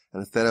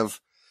 And instead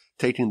of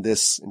taking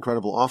this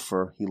incredible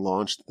offer, he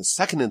launched the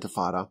second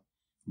intifada: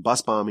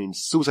 bus bombings,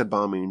 suicide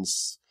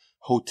bombings,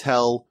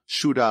 hotel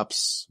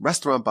shoot-ups,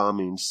 restaurant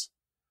bombings.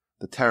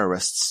 The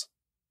terrorists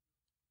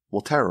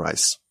will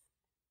terrorize.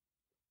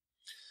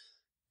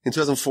 In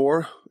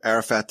 2004,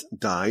 Arafat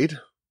died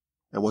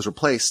and was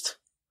replaced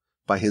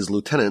by his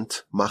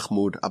lieutenant,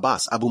 Mahmoud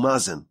Abbas, Abu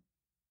Mazen.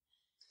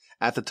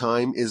 At the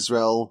time,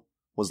 Israel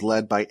was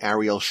led by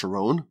Ariel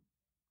Sharon.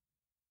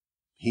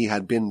 He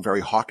had been very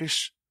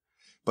hawkish,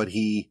 but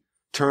he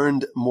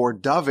turned more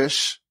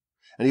dovish,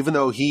 and even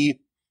though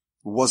he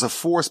was a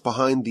force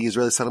behind the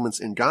Israeli settlements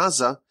in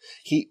Gaza,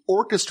 he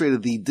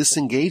orchestrated the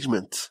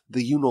disengagement,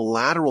 the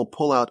unilateral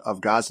pullout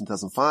of Gaza in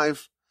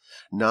 2005.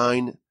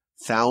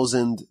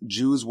 9,000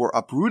 Jews were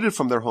uprooted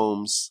from their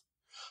homes.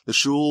 The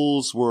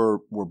shuls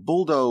were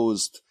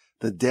bulldozed.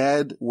 The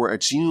dead were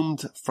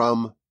exhumed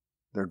from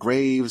their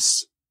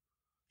graves.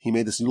 He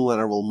made this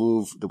unilateral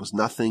move. There was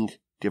nothing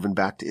given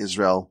back to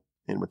Israel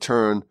in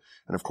return.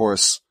 And of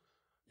course,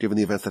 given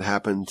the events that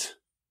happened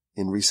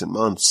in recent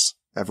months,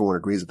 everyone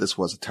agrees that this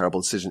was a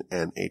terrible decision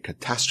and a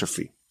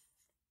catastrophe.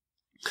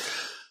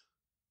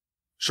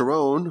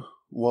 Sharon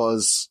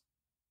was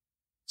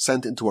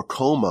sent into a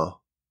coma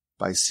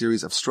by a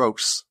series of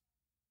strokes,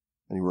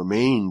 and he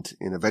remained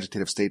in a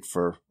vegetative state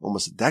for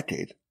almost a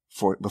decade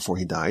before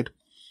he died.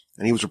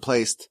 And he was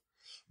replaced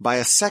by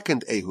a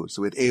second Ehud.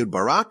 So we had Ehud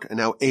Barak and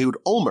now Ehud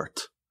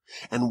Olmert.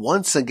 And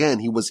once again,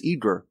 he was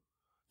eager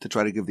to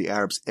try to give the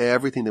Arabs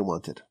everything they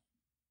wanted.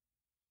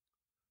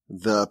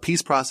 The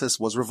peace process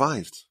was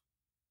revived.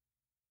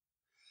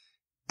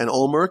 And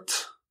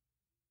Olmert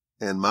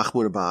and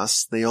Mahmoud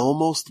Abbas, they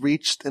almost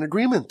reached an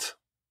agreement.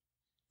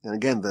 And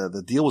again,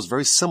 the deal was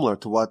very similar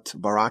to what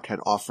Barak had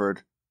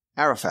offered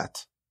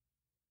Arafat.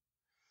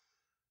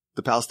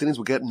 The Palestinians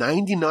would get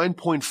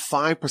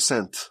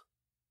 99.5%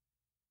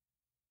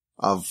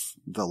 of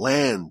the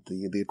land,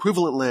 the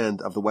equivalent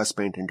land of the West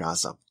Bank and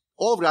Gaza.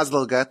 All of Gaza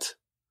they'll get.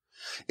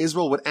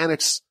 Israel would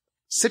annex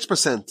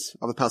 6%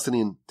 of the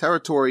Palestinian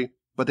territory,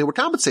 but they would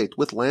compensate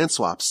with land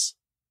swaps,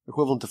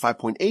 equivalent to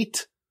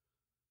 5.8%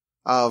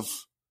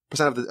 of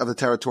the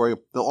territory.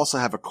 They'll also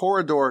have a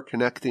corridor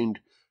connecting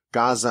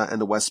Gaza and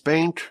the West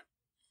Bank.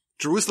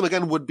 Jerusalem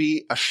again would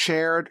be a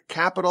shared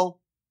capital.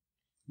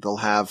 They'll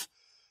have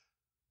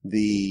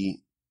the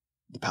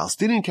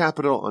Palestinian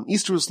capital on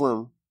East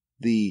Jerusalem,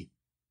 the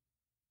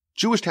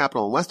Jewish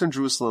capital in Western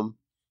Jerusalem,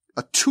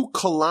 a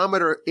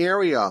 2-kilometer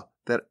area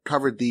that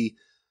covered the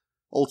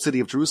old city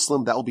of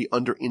Jerusalem that will be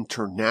under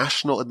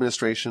international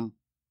administration.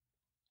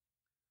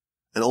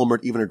 And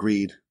Olmert even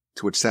agreed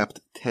to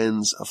accept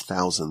tens of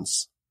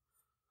thousands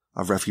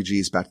of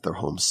refugees back to their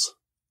homes.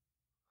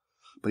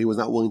 but he was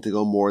not willing to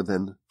go more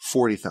than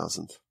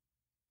 40,000.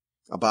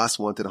 Abbas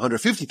wanted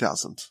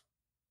 150,000.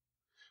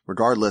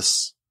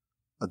 Regardless,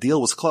 a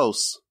deal was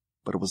close,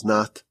 but it was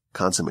not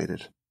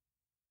consummated.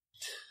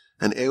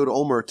 And Ehud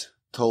Olmert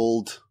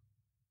told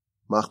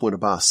Mahmoud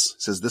Abbas,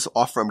 says, this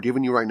offer I'm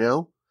giving you right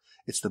now,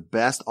 it's the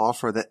best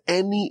offer that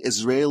any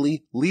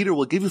Israeli leader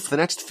will give you for the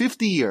next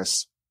 50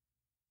 years.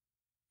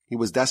 He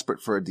was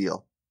desperate for a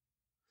deal.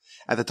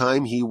 At the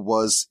time, he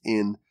was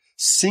in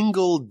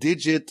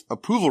single-digit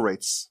approval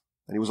rates,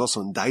 and he was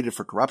also indicted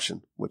for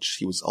corruption, which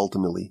he was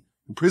ultimately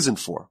imprisoned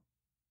for.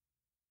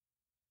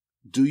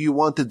 Do you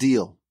want the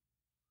deal?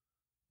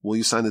 Will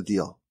you sign the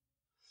deal?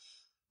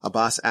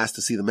 Abbas asked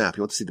to see the map.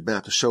 He wanted to see the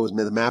map, to show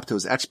the map to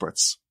his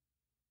experts.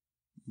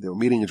 They were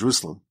meeting in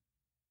Jerusalem.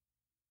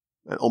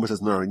 And Omer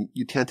says, no,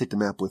 you can't take the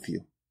map with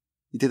you.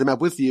 You take the map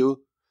with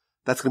you,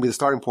 that's going to be the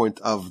starting point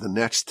of the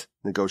next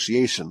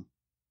negotiation.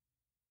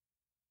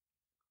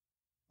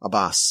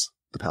 Abbas,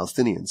 the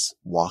Palestinians,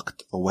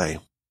 walked away.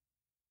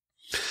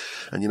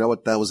 And you know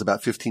what? That was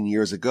about 15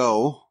 years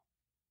ago.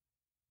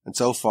 And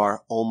so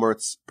far,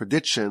 Olmert's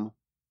prediction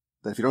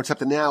that if you don't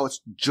accept it now, it's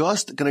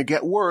just going to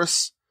get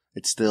worse,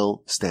 it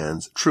still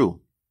stands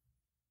true.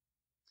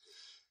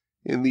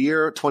 In the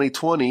year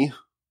 2020,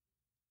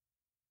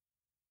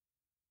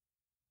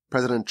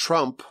 President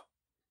Trump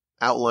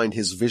outlined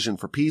his vision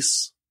for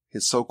peace,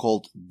 his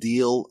so-called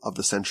deal of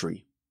the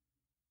century.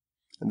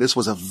 And this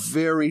was a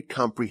very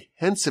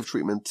comprehensive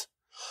treatment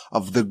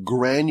of the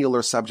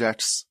granular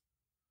subjects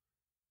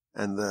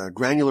and the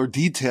granular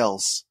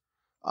details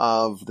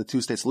of the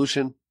two-state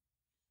solution.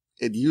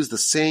 It used the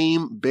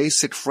same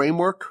basic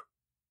framework.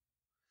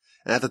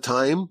 And at the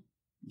time,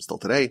 still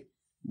today,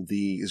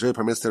 the Israeli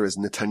Prime Minister is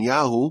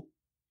Netanyahu.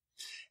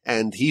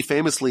 And he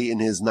famously, in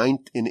his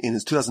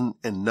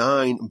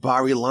 2009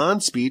 Bar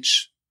Ilan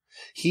speech,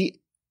 he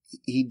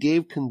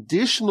gave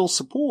conditional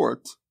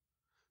support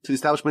to the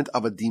establishment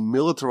of a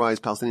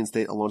demilitarized Palestinian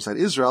state alongside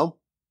Israel.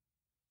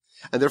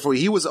 And therefore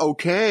he was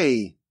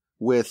okay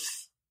with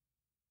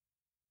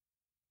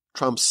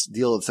Trump's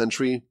deal of the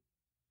century.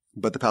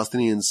 But the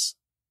Palestinians,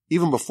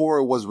 even before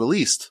it was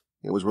released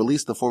in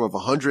the form of a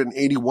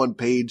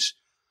 181-page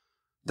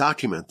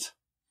document,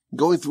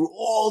 going through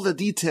all the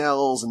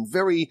details and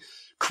very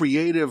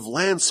creative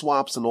land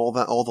swaps and all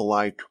the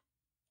like.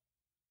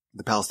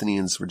 The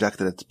Palestinians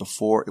rejected it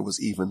before it was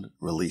even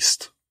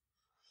released.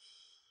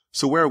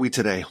 So where are we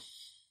today?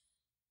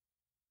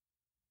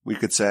 We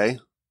could say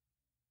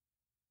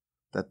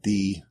that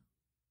the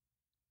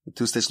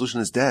two-state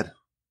solution is dead.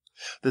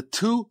 The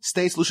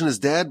two-state solution is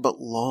dead, but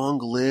long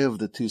live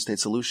the two-state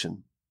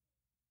solution.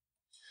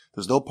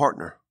 There's no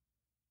partner.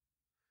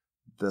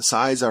 The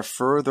sides are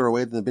further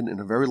away than they've been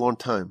in a very long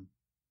time.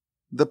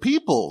 The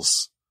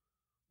peoples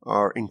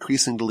are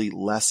increasingly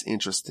less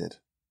interested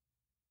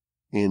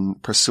in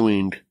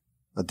pursuing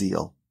a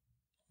deal.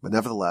 But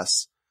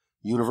nevertheless,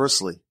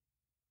 universally,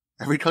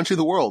 every country in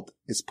the world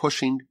is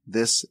pushing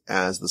this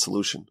as the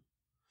solution.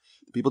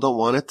 The people don't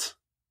want it.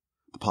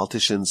 The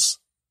politicians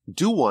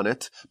do want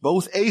it.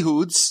 Both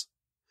Ehuds,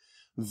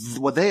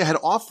 what they had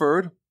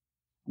offered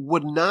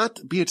would not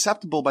be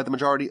acceptable by the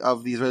majority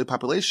of the Israeli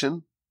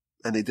population,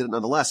 and they did it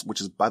nonetheless,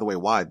 which is, by the way,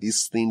 why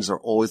these things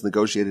are always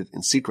negotiated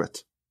in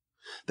secret.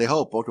 They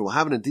hope, okay, we'll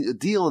have a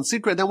deal in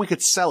secret, then we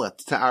could sell it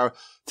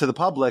to the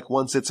public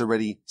once it's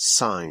already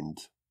signed.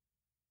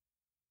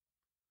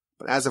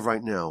 But as of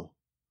right now,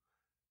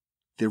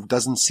 there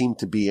doesn't seem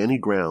to be any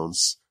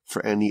grounds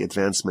for any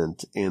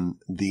advancement in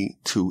the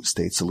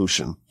two-state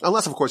solution.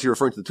 Unless, of course, you're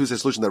referring to the two-state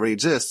solution that already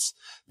exists,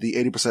 the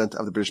 80%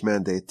 of the British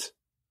mandate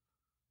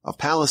of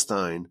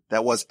Palestine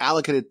that was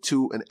allocated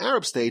to an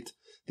Arab state,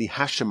 the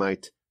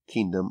Hashemite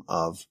Kingdom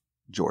of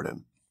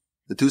Jordan.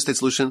 The two-state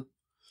solution,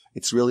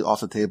 it's really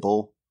off the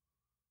table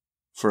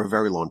for a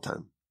very long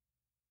time.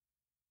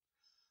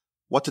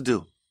 What to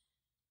do?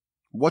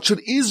 What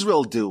should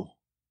Israel do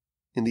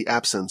in the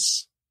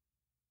absence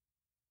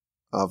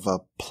of a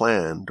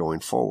plan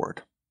going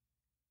forward?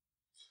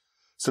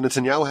 So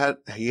Netanyahu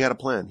had a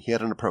plan. He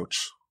had an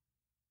approach.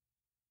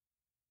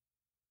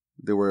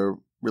 There were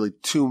really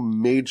two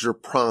major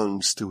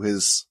prongs to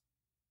his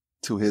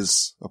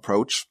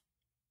approach.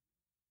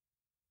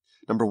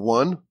 Number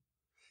one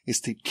is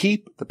to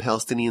keep the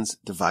Palestinians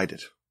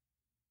divided.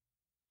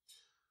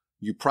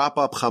 You prop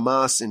up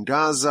Hamas in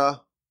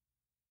Gaza,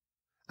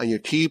 and you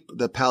keep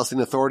the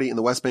Palestinian Authority in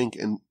the West Bank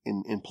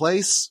in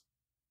place,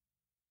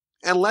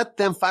 and let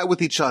them fight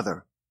with each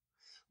other.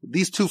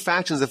 These two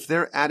factions, if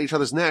they're at each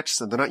other's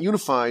necks and they're not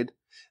unified,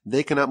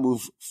 they cannot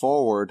move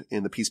forward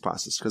in the peace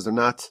process because they're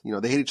not,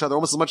 they hate each other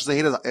almost as much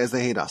as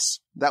they hate us.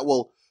 That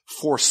will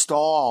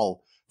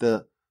forestall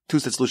the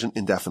two-state solution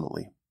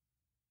indefinitely.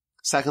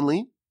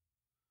 Secondly,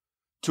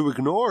 to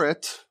ignore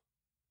it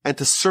and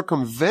to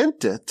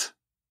circumvent it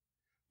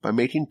by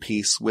making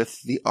peace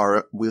with the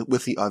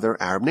other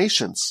Arab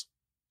nations.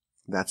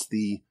 That's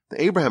the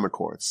Abraham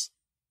Accords.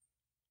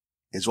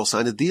 Israel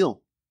signed a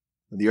deal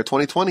in the year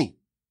 2020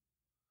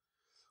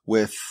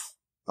 with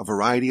a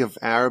variety of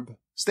Arab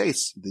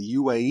states, the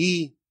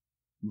UAE,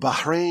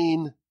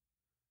 Bahrain,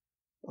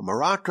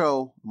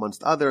 Morocco,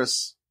 amongst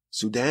others,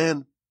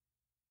 Sudan.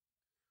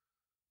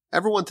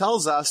 Everyone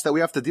tells us that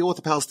we have to deal with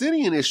the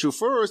Palestinian issue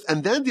first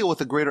and then deal with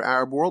the greater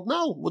Arab world.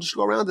 No, we'll just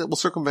go around it. We'll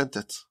circumvent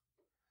it.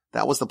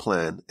 That was the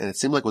plan. And it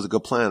seemed like it was a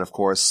good plan, of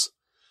course,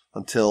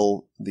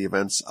 until the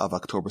events of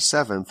October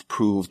 7th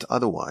proved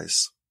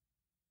otherwise.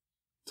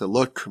 To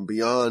look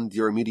beyond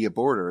your immediate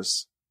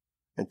borders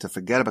and to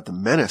forget about the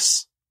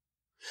menace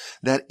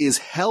that is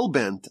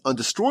hell-bent on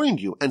destroying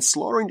you and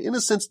slaughtering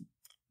innocents.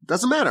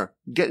 Doesn't matter.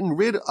 Getting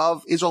rid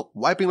of Israel,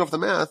 wiping off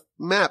the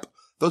map.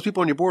 Those people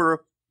on your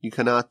border, you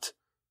cannot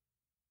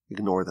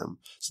ignore them.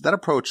 So that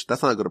approach,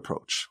 that's not a good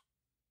approach.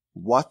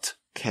 What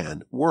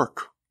can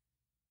work?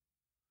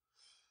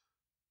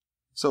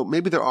 So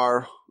maybe there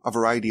are a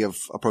variety of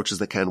approaches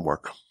that can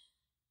work.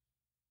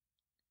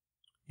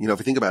 If you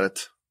think about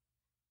it,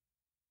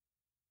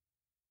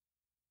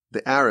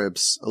 the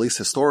Arabs, at least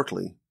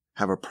historically,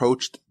 have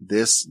approached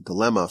this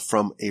dilemma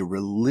from a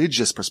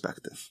religious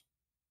perspective,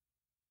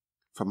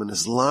 from an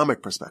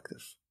Islamic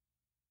perspective.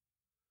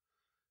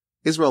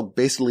 Israel,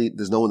 basically,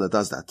 there's no one that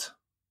does that.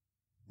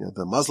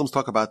 The Muslims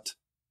talk about,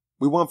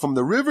 we want from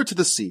the river to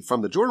the sea,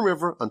 from the Jordan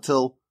River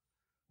until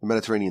the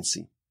Mediterranean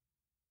Sea.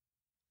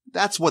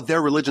 That's what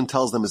their religion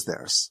tells them is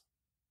theirs.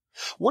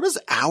 What does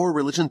our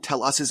religion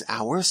tell us is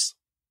ours?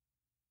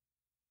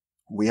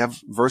 We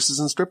have verses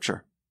in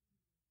Scripture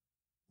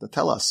that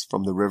tell us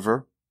from the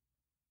river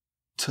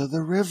to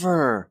the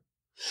river,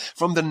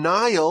 from the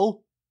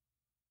Nile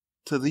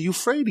to the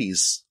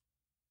Euphrates.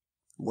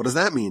 What does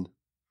that mean?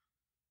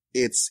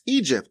 It's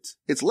Egypt,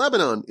 it's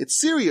Lebanon, it's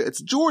Syria,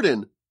 it's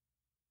Jordan.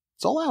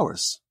 It's all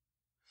ours.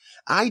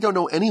 I don't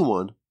know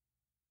anyone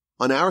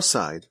on our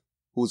side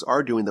who's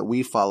arguing that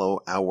we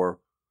follow our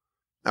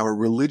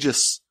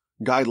religious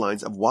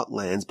guidelines of what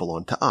lands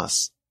belong to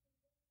us.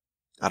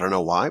 I don't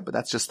know why, but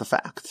that's just the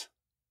fact.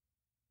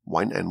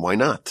 Why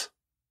not?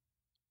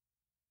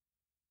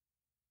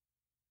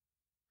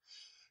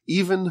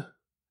 Even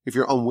if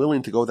you're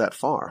unwilling to go that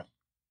far,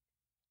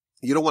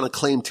 you don't want to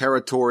claim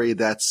territory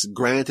that's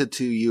granted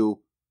to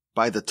you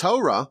by the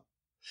Torah,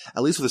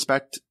 at least with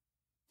respect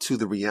to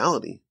the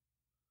reality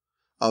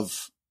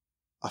of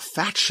a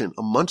faction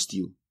amongst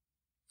you.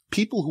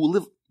 People who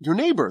live, your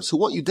neighbors, who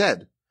want you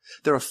dead.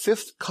 They're a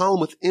fifth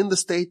column within the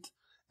state,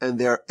 and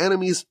they're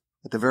enemies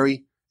at the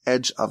very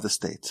edge of the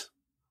state.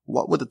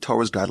 What would the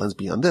Torah's guidelines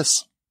be on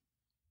this?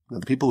 Now,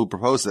 the people who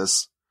propose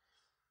this,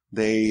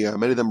 many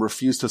of them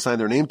refuse to assign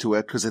their name to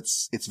it because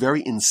it's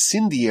very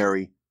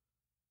incendiary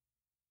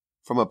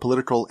from a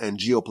political and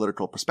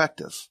geopolitical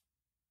perspective.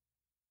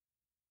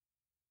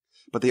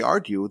 But they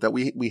argue that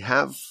we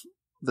have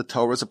the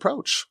Torah's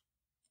approach.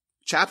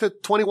 Chapter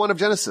 21 of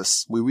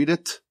Genesis, we read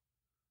it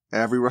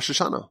every Rosh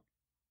Hashanah.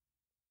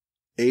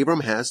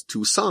 Abram has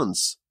two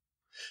sons.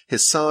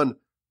 His son,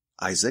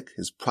 Isaac,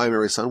 his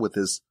primary son with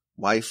his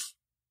wife,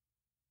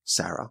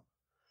 Sarah,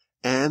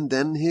 and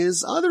then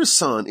his other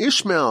son,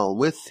 Ishmael,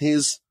 with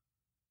his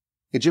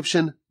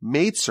Egyptian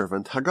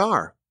maidservant,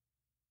 Hagar.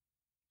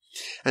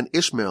 And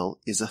Ishmael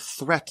is a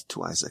threat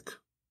to Isaac.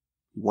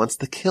 He wants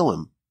to kill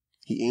him.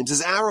 He aims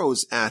his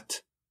arrows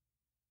at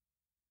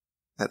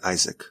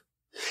Isaac.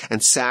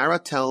 And Sarah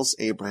tells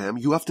Abraham,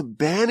 you have to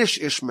banish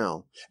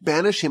Ishmael.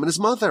 Banish him and his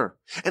mother.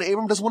 And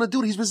Abraham doesn't want to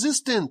do it. He's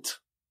resistant.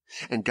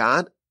 And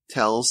God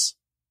tells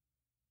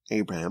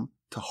Abraham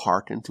to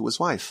hearken to his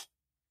wife.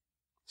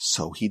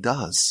 So he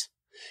does.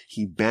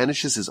 He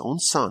banishes his own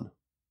son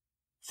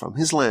from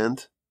his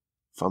land,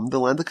 from the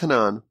land of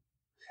Canaan,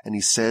 and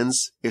he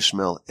sends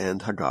Ishmael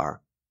and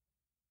Hagar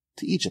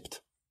to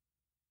Egypt.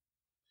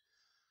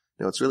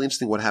 Now, it's really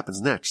interesting what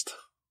happens next.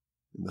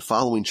 In the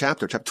following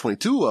chapter, chapter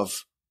 22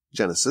 of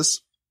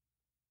Genesis,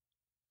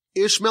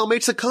 Ishmael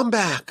makes a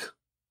comeback.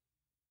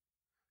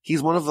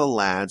 He's one of the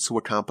lads who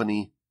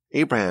accompany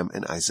Abraham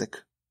and Isaac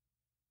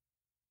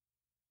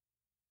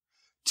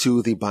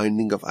to the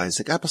binding of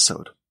Isaac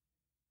episode.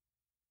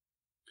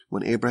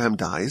 When Abraham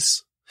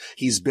dies,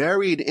 he's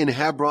buried in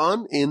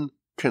Hebron in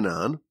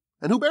Canaan.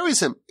 And who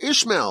buries him?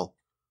 Ishmael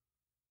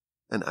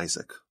and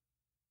Isaac.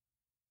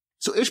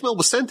 So Ishmael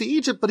was sent to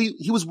Egypt, but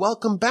he was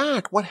welcomed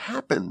back. What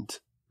happened?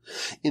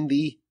 In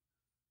the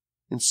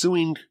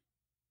ensuing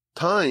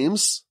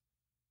times,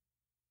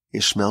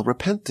 Ishmael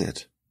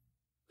repented,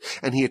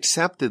 and he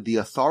accepted the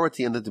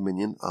authority and the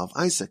dominion of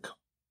Isaac.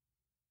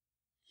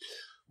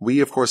 We,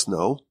 of course,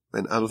 know,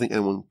 and I don't think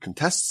anyone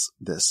contests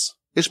this,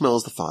 Ishmael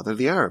is the father of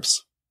the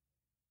Arabs.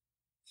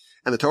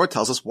 And the Torah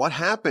tells us what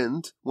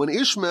happened when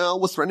Ishmael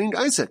was threatening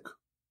Isaac.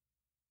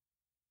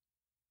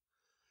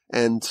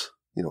 And,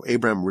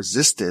 Abraham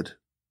resisted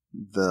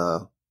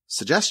the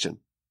suggestion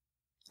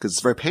because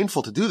it's very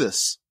painful to do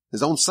this.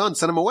 His own son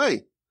sent him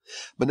away.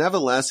 But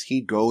nevertheless,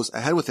 he goes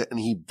ahead with it and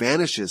he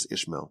banishes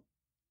Ishmael.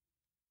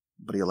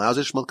 But he allows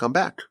Ishmael to come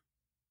back.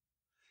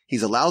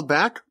 He's allowed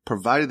back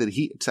provided that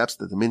he accepts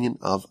the dominion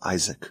of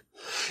Isaac.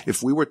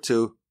 If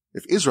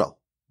Israel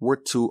were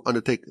to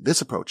undertake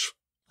this approach,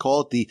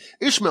 call it the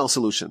Ishmael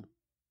solution,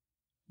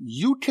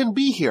 you can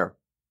be here,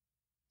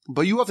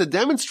 but you have to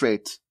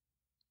demonstrate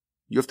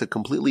You have to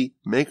completely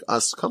make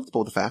us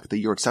comfortable with the fact that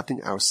you're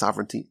accepting our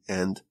sovereignty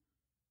and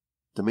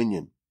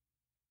dominion.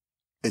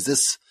 Is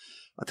this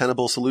a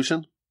tenable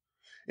solution?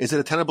 Is it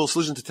a tenable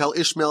solution to tell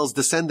Ishmael's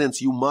descendants,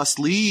 you must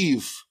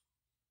leave?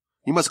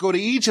 You must go to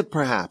Egypt,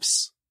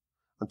 perhaps,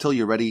 until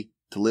you're ready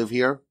to live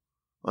here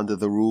under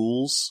the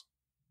rules?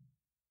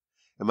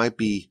 It might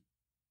be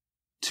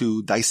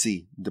too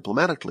dicey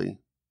diplomatically,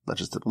 not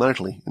just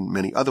diplomatically, in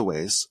many other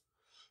ways.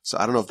 So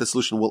I don't know if this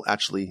solution will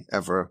actually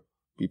ever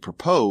be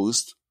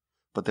proposed,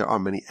 but there are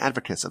many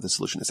advocates of this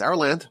solution. It's our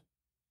land.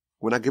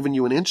 We're not giving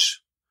you an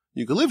inch.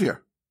 You can live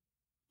here,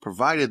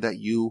 provided that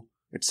you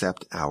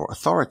accept our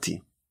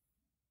authority.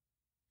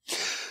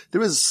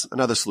 There is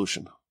another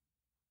solution.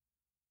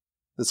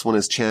 This one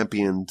is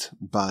championed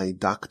by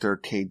Dr.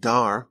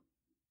 Kedar.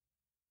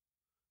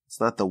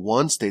 It's not the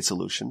one-state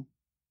solution.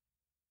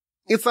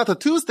 It's not the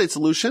two-state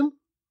solution.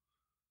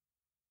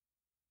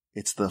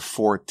 It's the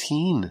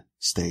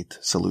 14-state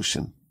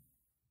solution.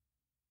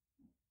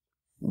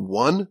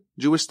 1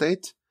 Jewish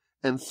state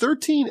and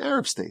 13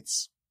 Arab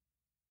states.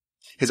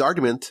 His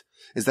argument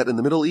is that in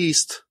the Middle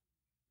East,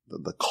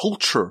 the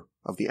culture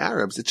of the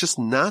Arabs, it's just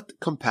not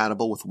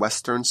compatible with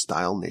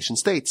Western-style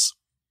nation-states.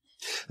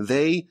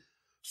 They,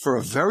 for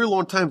a very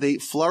long time, they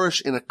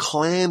flourish in a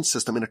clan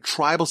system, in a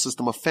tribal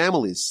system of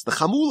families, the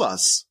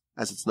Hamulas,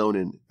 as it's known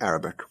in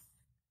Arabic.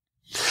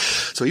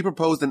 So he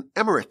proposed an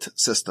emirate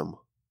system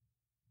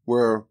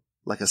where,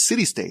 like a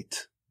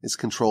city-state, is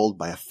controlled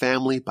by a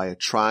family, by a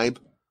tribe,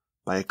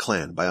 by a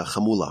clan, by a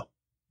Hamula.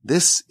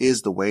 This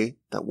is the way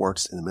that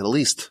works in the Middle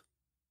East.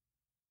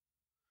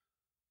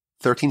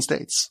 13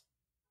 states.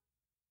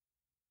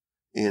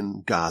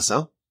 In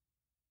Gaza,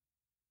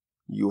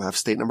 you have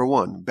state number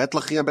 1, Bet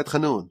Lachia, Bet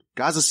Hanun,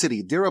 Gaza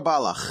City, Deir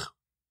Balach,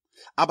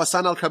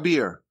 Abasan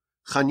al-Kabir,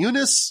 Khan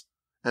Yunis,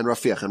 and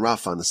Rafiq and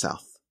Rafah in the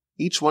south.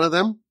 Each one of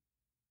them,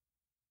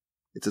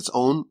 it's its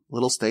own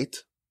little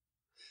state.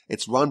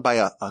 It's run by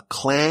a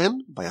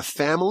clan, by a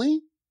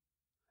family,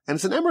 and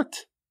it's an emirate.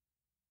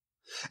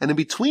 And in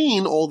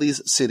between all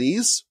these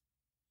cities,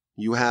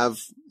 you have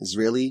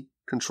Israeli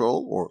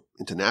control or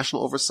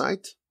international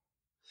oversight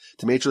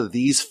to make sure that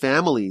these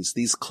families,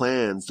 these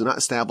clans, do not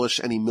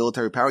establish any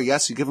military power.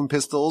 Yes, you give them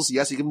pistols.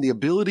 Yes, you give them the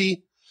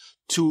ability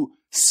to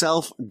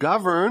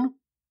self-govern,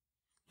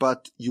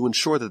 but you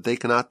ensure that they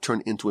cannot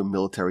turn into a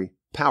military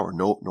power.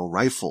 No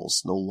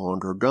rifles, no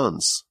longer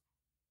guns.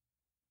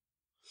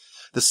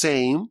 The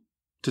same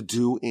to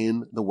do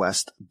in the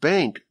West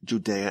Bank,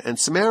 Judea and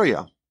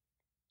Samaria.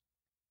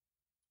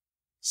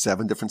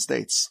 7 different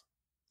states.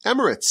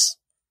 Emirates,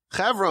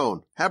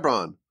 Hebron,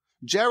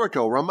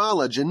 Jericho,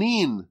 Ramallah,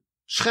 Jenin,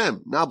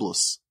 Shechem,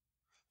 Nablus,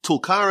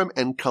 Tulkarem,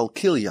 and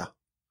Kalkilia.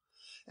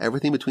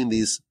 Everything between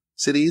these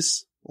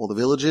cities, all the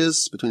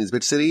villages between these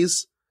big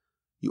cities,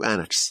 you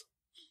annex.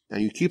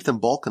 And you keep them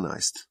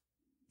balkanized.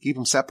 Keep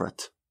them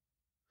separate.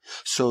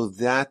 So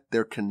that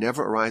there can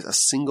never arise a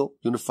single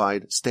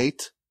unified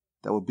state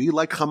that would be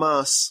like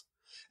Hamas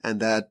and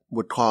that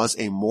would cause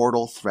a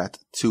mortal threat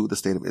to the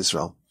state of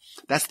Israel.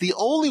 That's the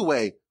only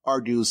way,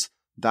 argues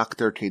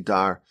Dr.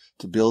 Kedar,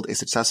 to build a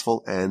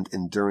successful and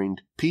enduring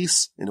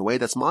peace in a way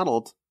that's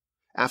modeled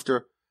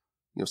after,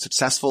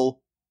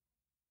 successful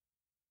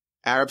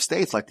Arab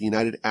states like the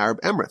United Arab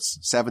Emirates.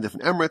 7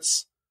 different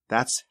emirates.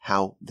 That's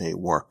how they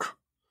work.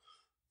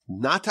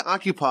 Not to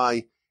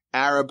occupy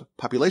Arab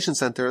population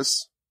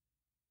centers,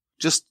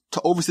 just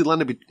to oversee the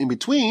land in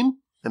between.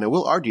 And I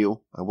will argue,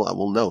 I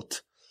will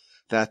note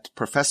that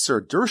Professor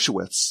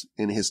Dershowitz,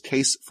 in his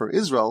case for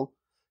Israel,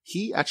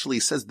 he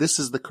actually says this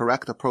is the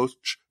correct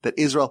approach that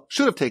Israel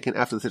should have taken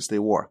after the 6-Day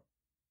War.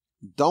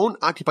 Don't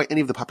occupy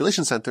any of the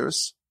population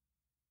centers,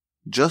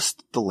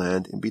 just the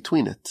land in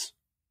between it.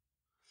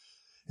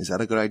 Is that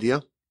a good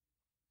idea?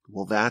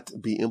 Will that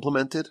be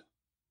implemented?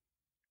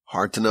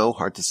 Hard to know,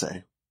 hard to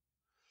say.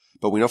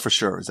 But we know for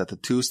sure is that the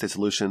 2-state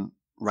solution,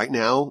 right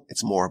now,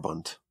 it's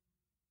moribund.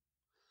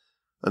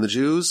 And the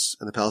Jews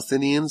and the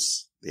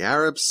Palestinians, the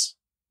Arabs,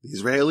 the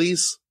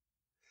Israelis,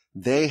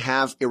 they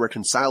have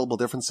irreconcilable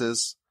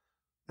differences,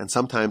 and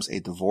sometimes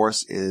a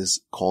divorce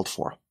is called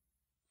for.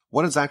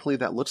 What exactly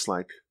that looks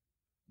like,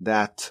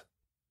 that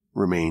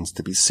remains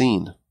to be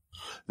seen.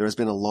 There has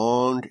been a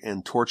long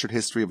and tortured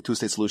history of a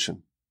 2-state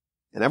solution.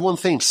 And everyone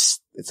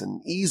thinks it's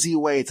an easy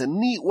way, it's a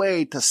neat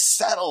way to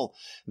settle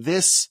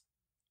this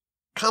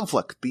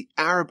conflict, the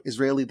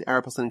Arab-Israeli, the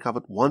Arab-Palestinian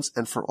conflict, once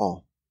and for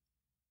all.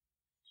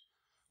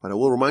 But I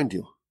will remind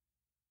you,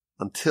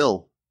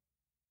 until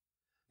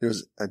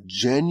there's a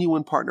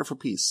genuine partner for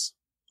peace,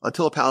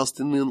 until a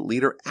Palestinian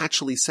leader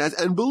actually says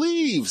and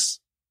believes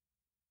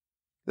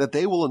that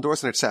they will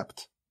endorse and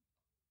accept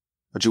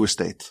a Jewish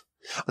state,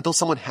 until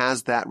someone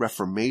has that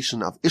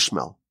reformation of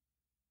Ishmael,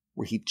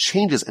 where he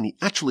changes and he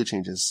actually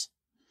changes,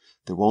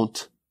 there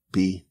won't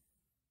be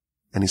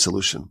any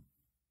solution.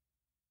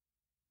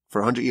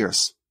 For 100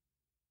 years,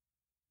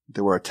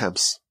 there were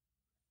attempts.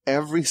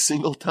 Every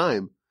single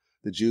time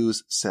the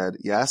Jews said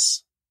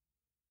yes,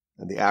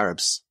 and the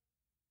Arabs,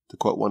 to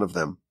quote one of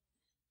them,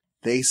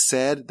 they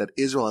said that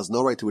Israel has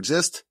no right to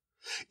exist,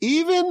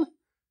 even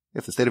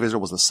if the state of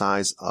Israel was the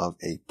size of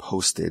a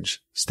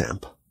postage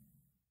stamp.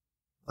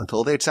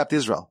 Until they accept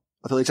Israel,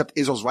 until they accept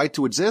Israel's right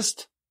to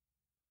exist,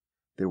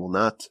 there will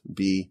not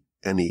be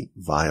any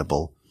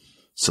viable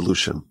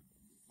solution.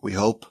 We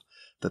hope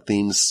that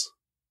things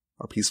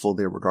are peaceful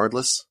there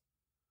regardless.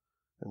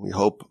 And we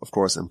hope, of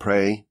course, and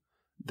pray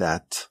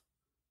that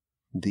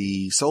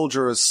the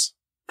soldiers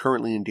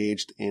currently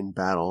engaged in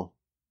battle,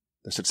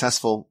 they're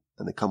successful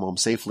and they come home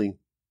safely.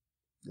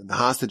 And the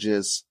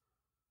hostages,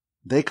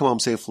 they come home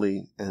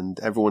safely, and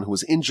everyone who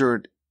is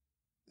injured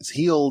is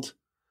healed,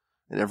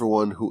 and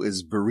everyone who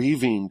is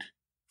bereaving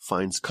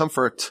finds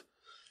comfort.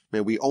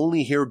 May we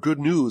only hear good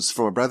news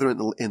from our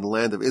brethren in the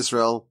land of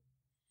Israel,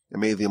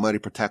 and may the Almighty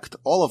protect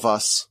all of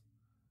us.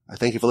 I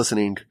thank you for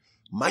listening.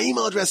 My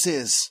email address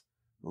is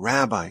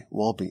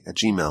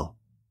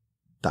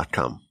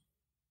rabbiwalby@gmail.com.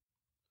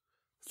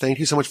 Thank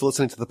you so much for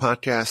listening to the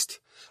podcast.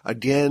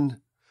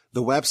 Again,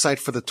 the website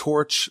for the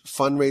Torch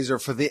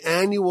fundraiser, for the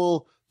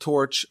annual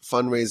Torch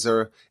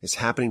fundraiser, is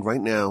happening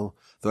right now.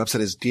 The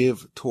website is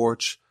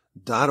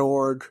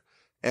givetorch.org.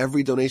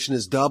 Every donation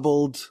is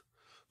doubled.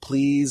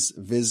 Please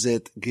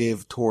visit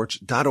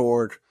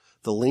givetorch.org.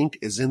 The link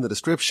is in the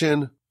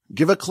description.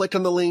 Give a click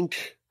on the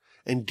link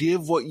and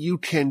give what you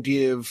can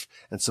give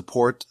and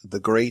support the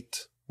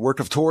great work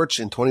of Torch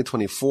in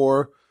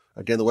 2024.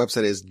 Again, the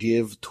website is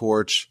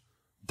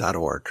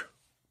givetorch.org.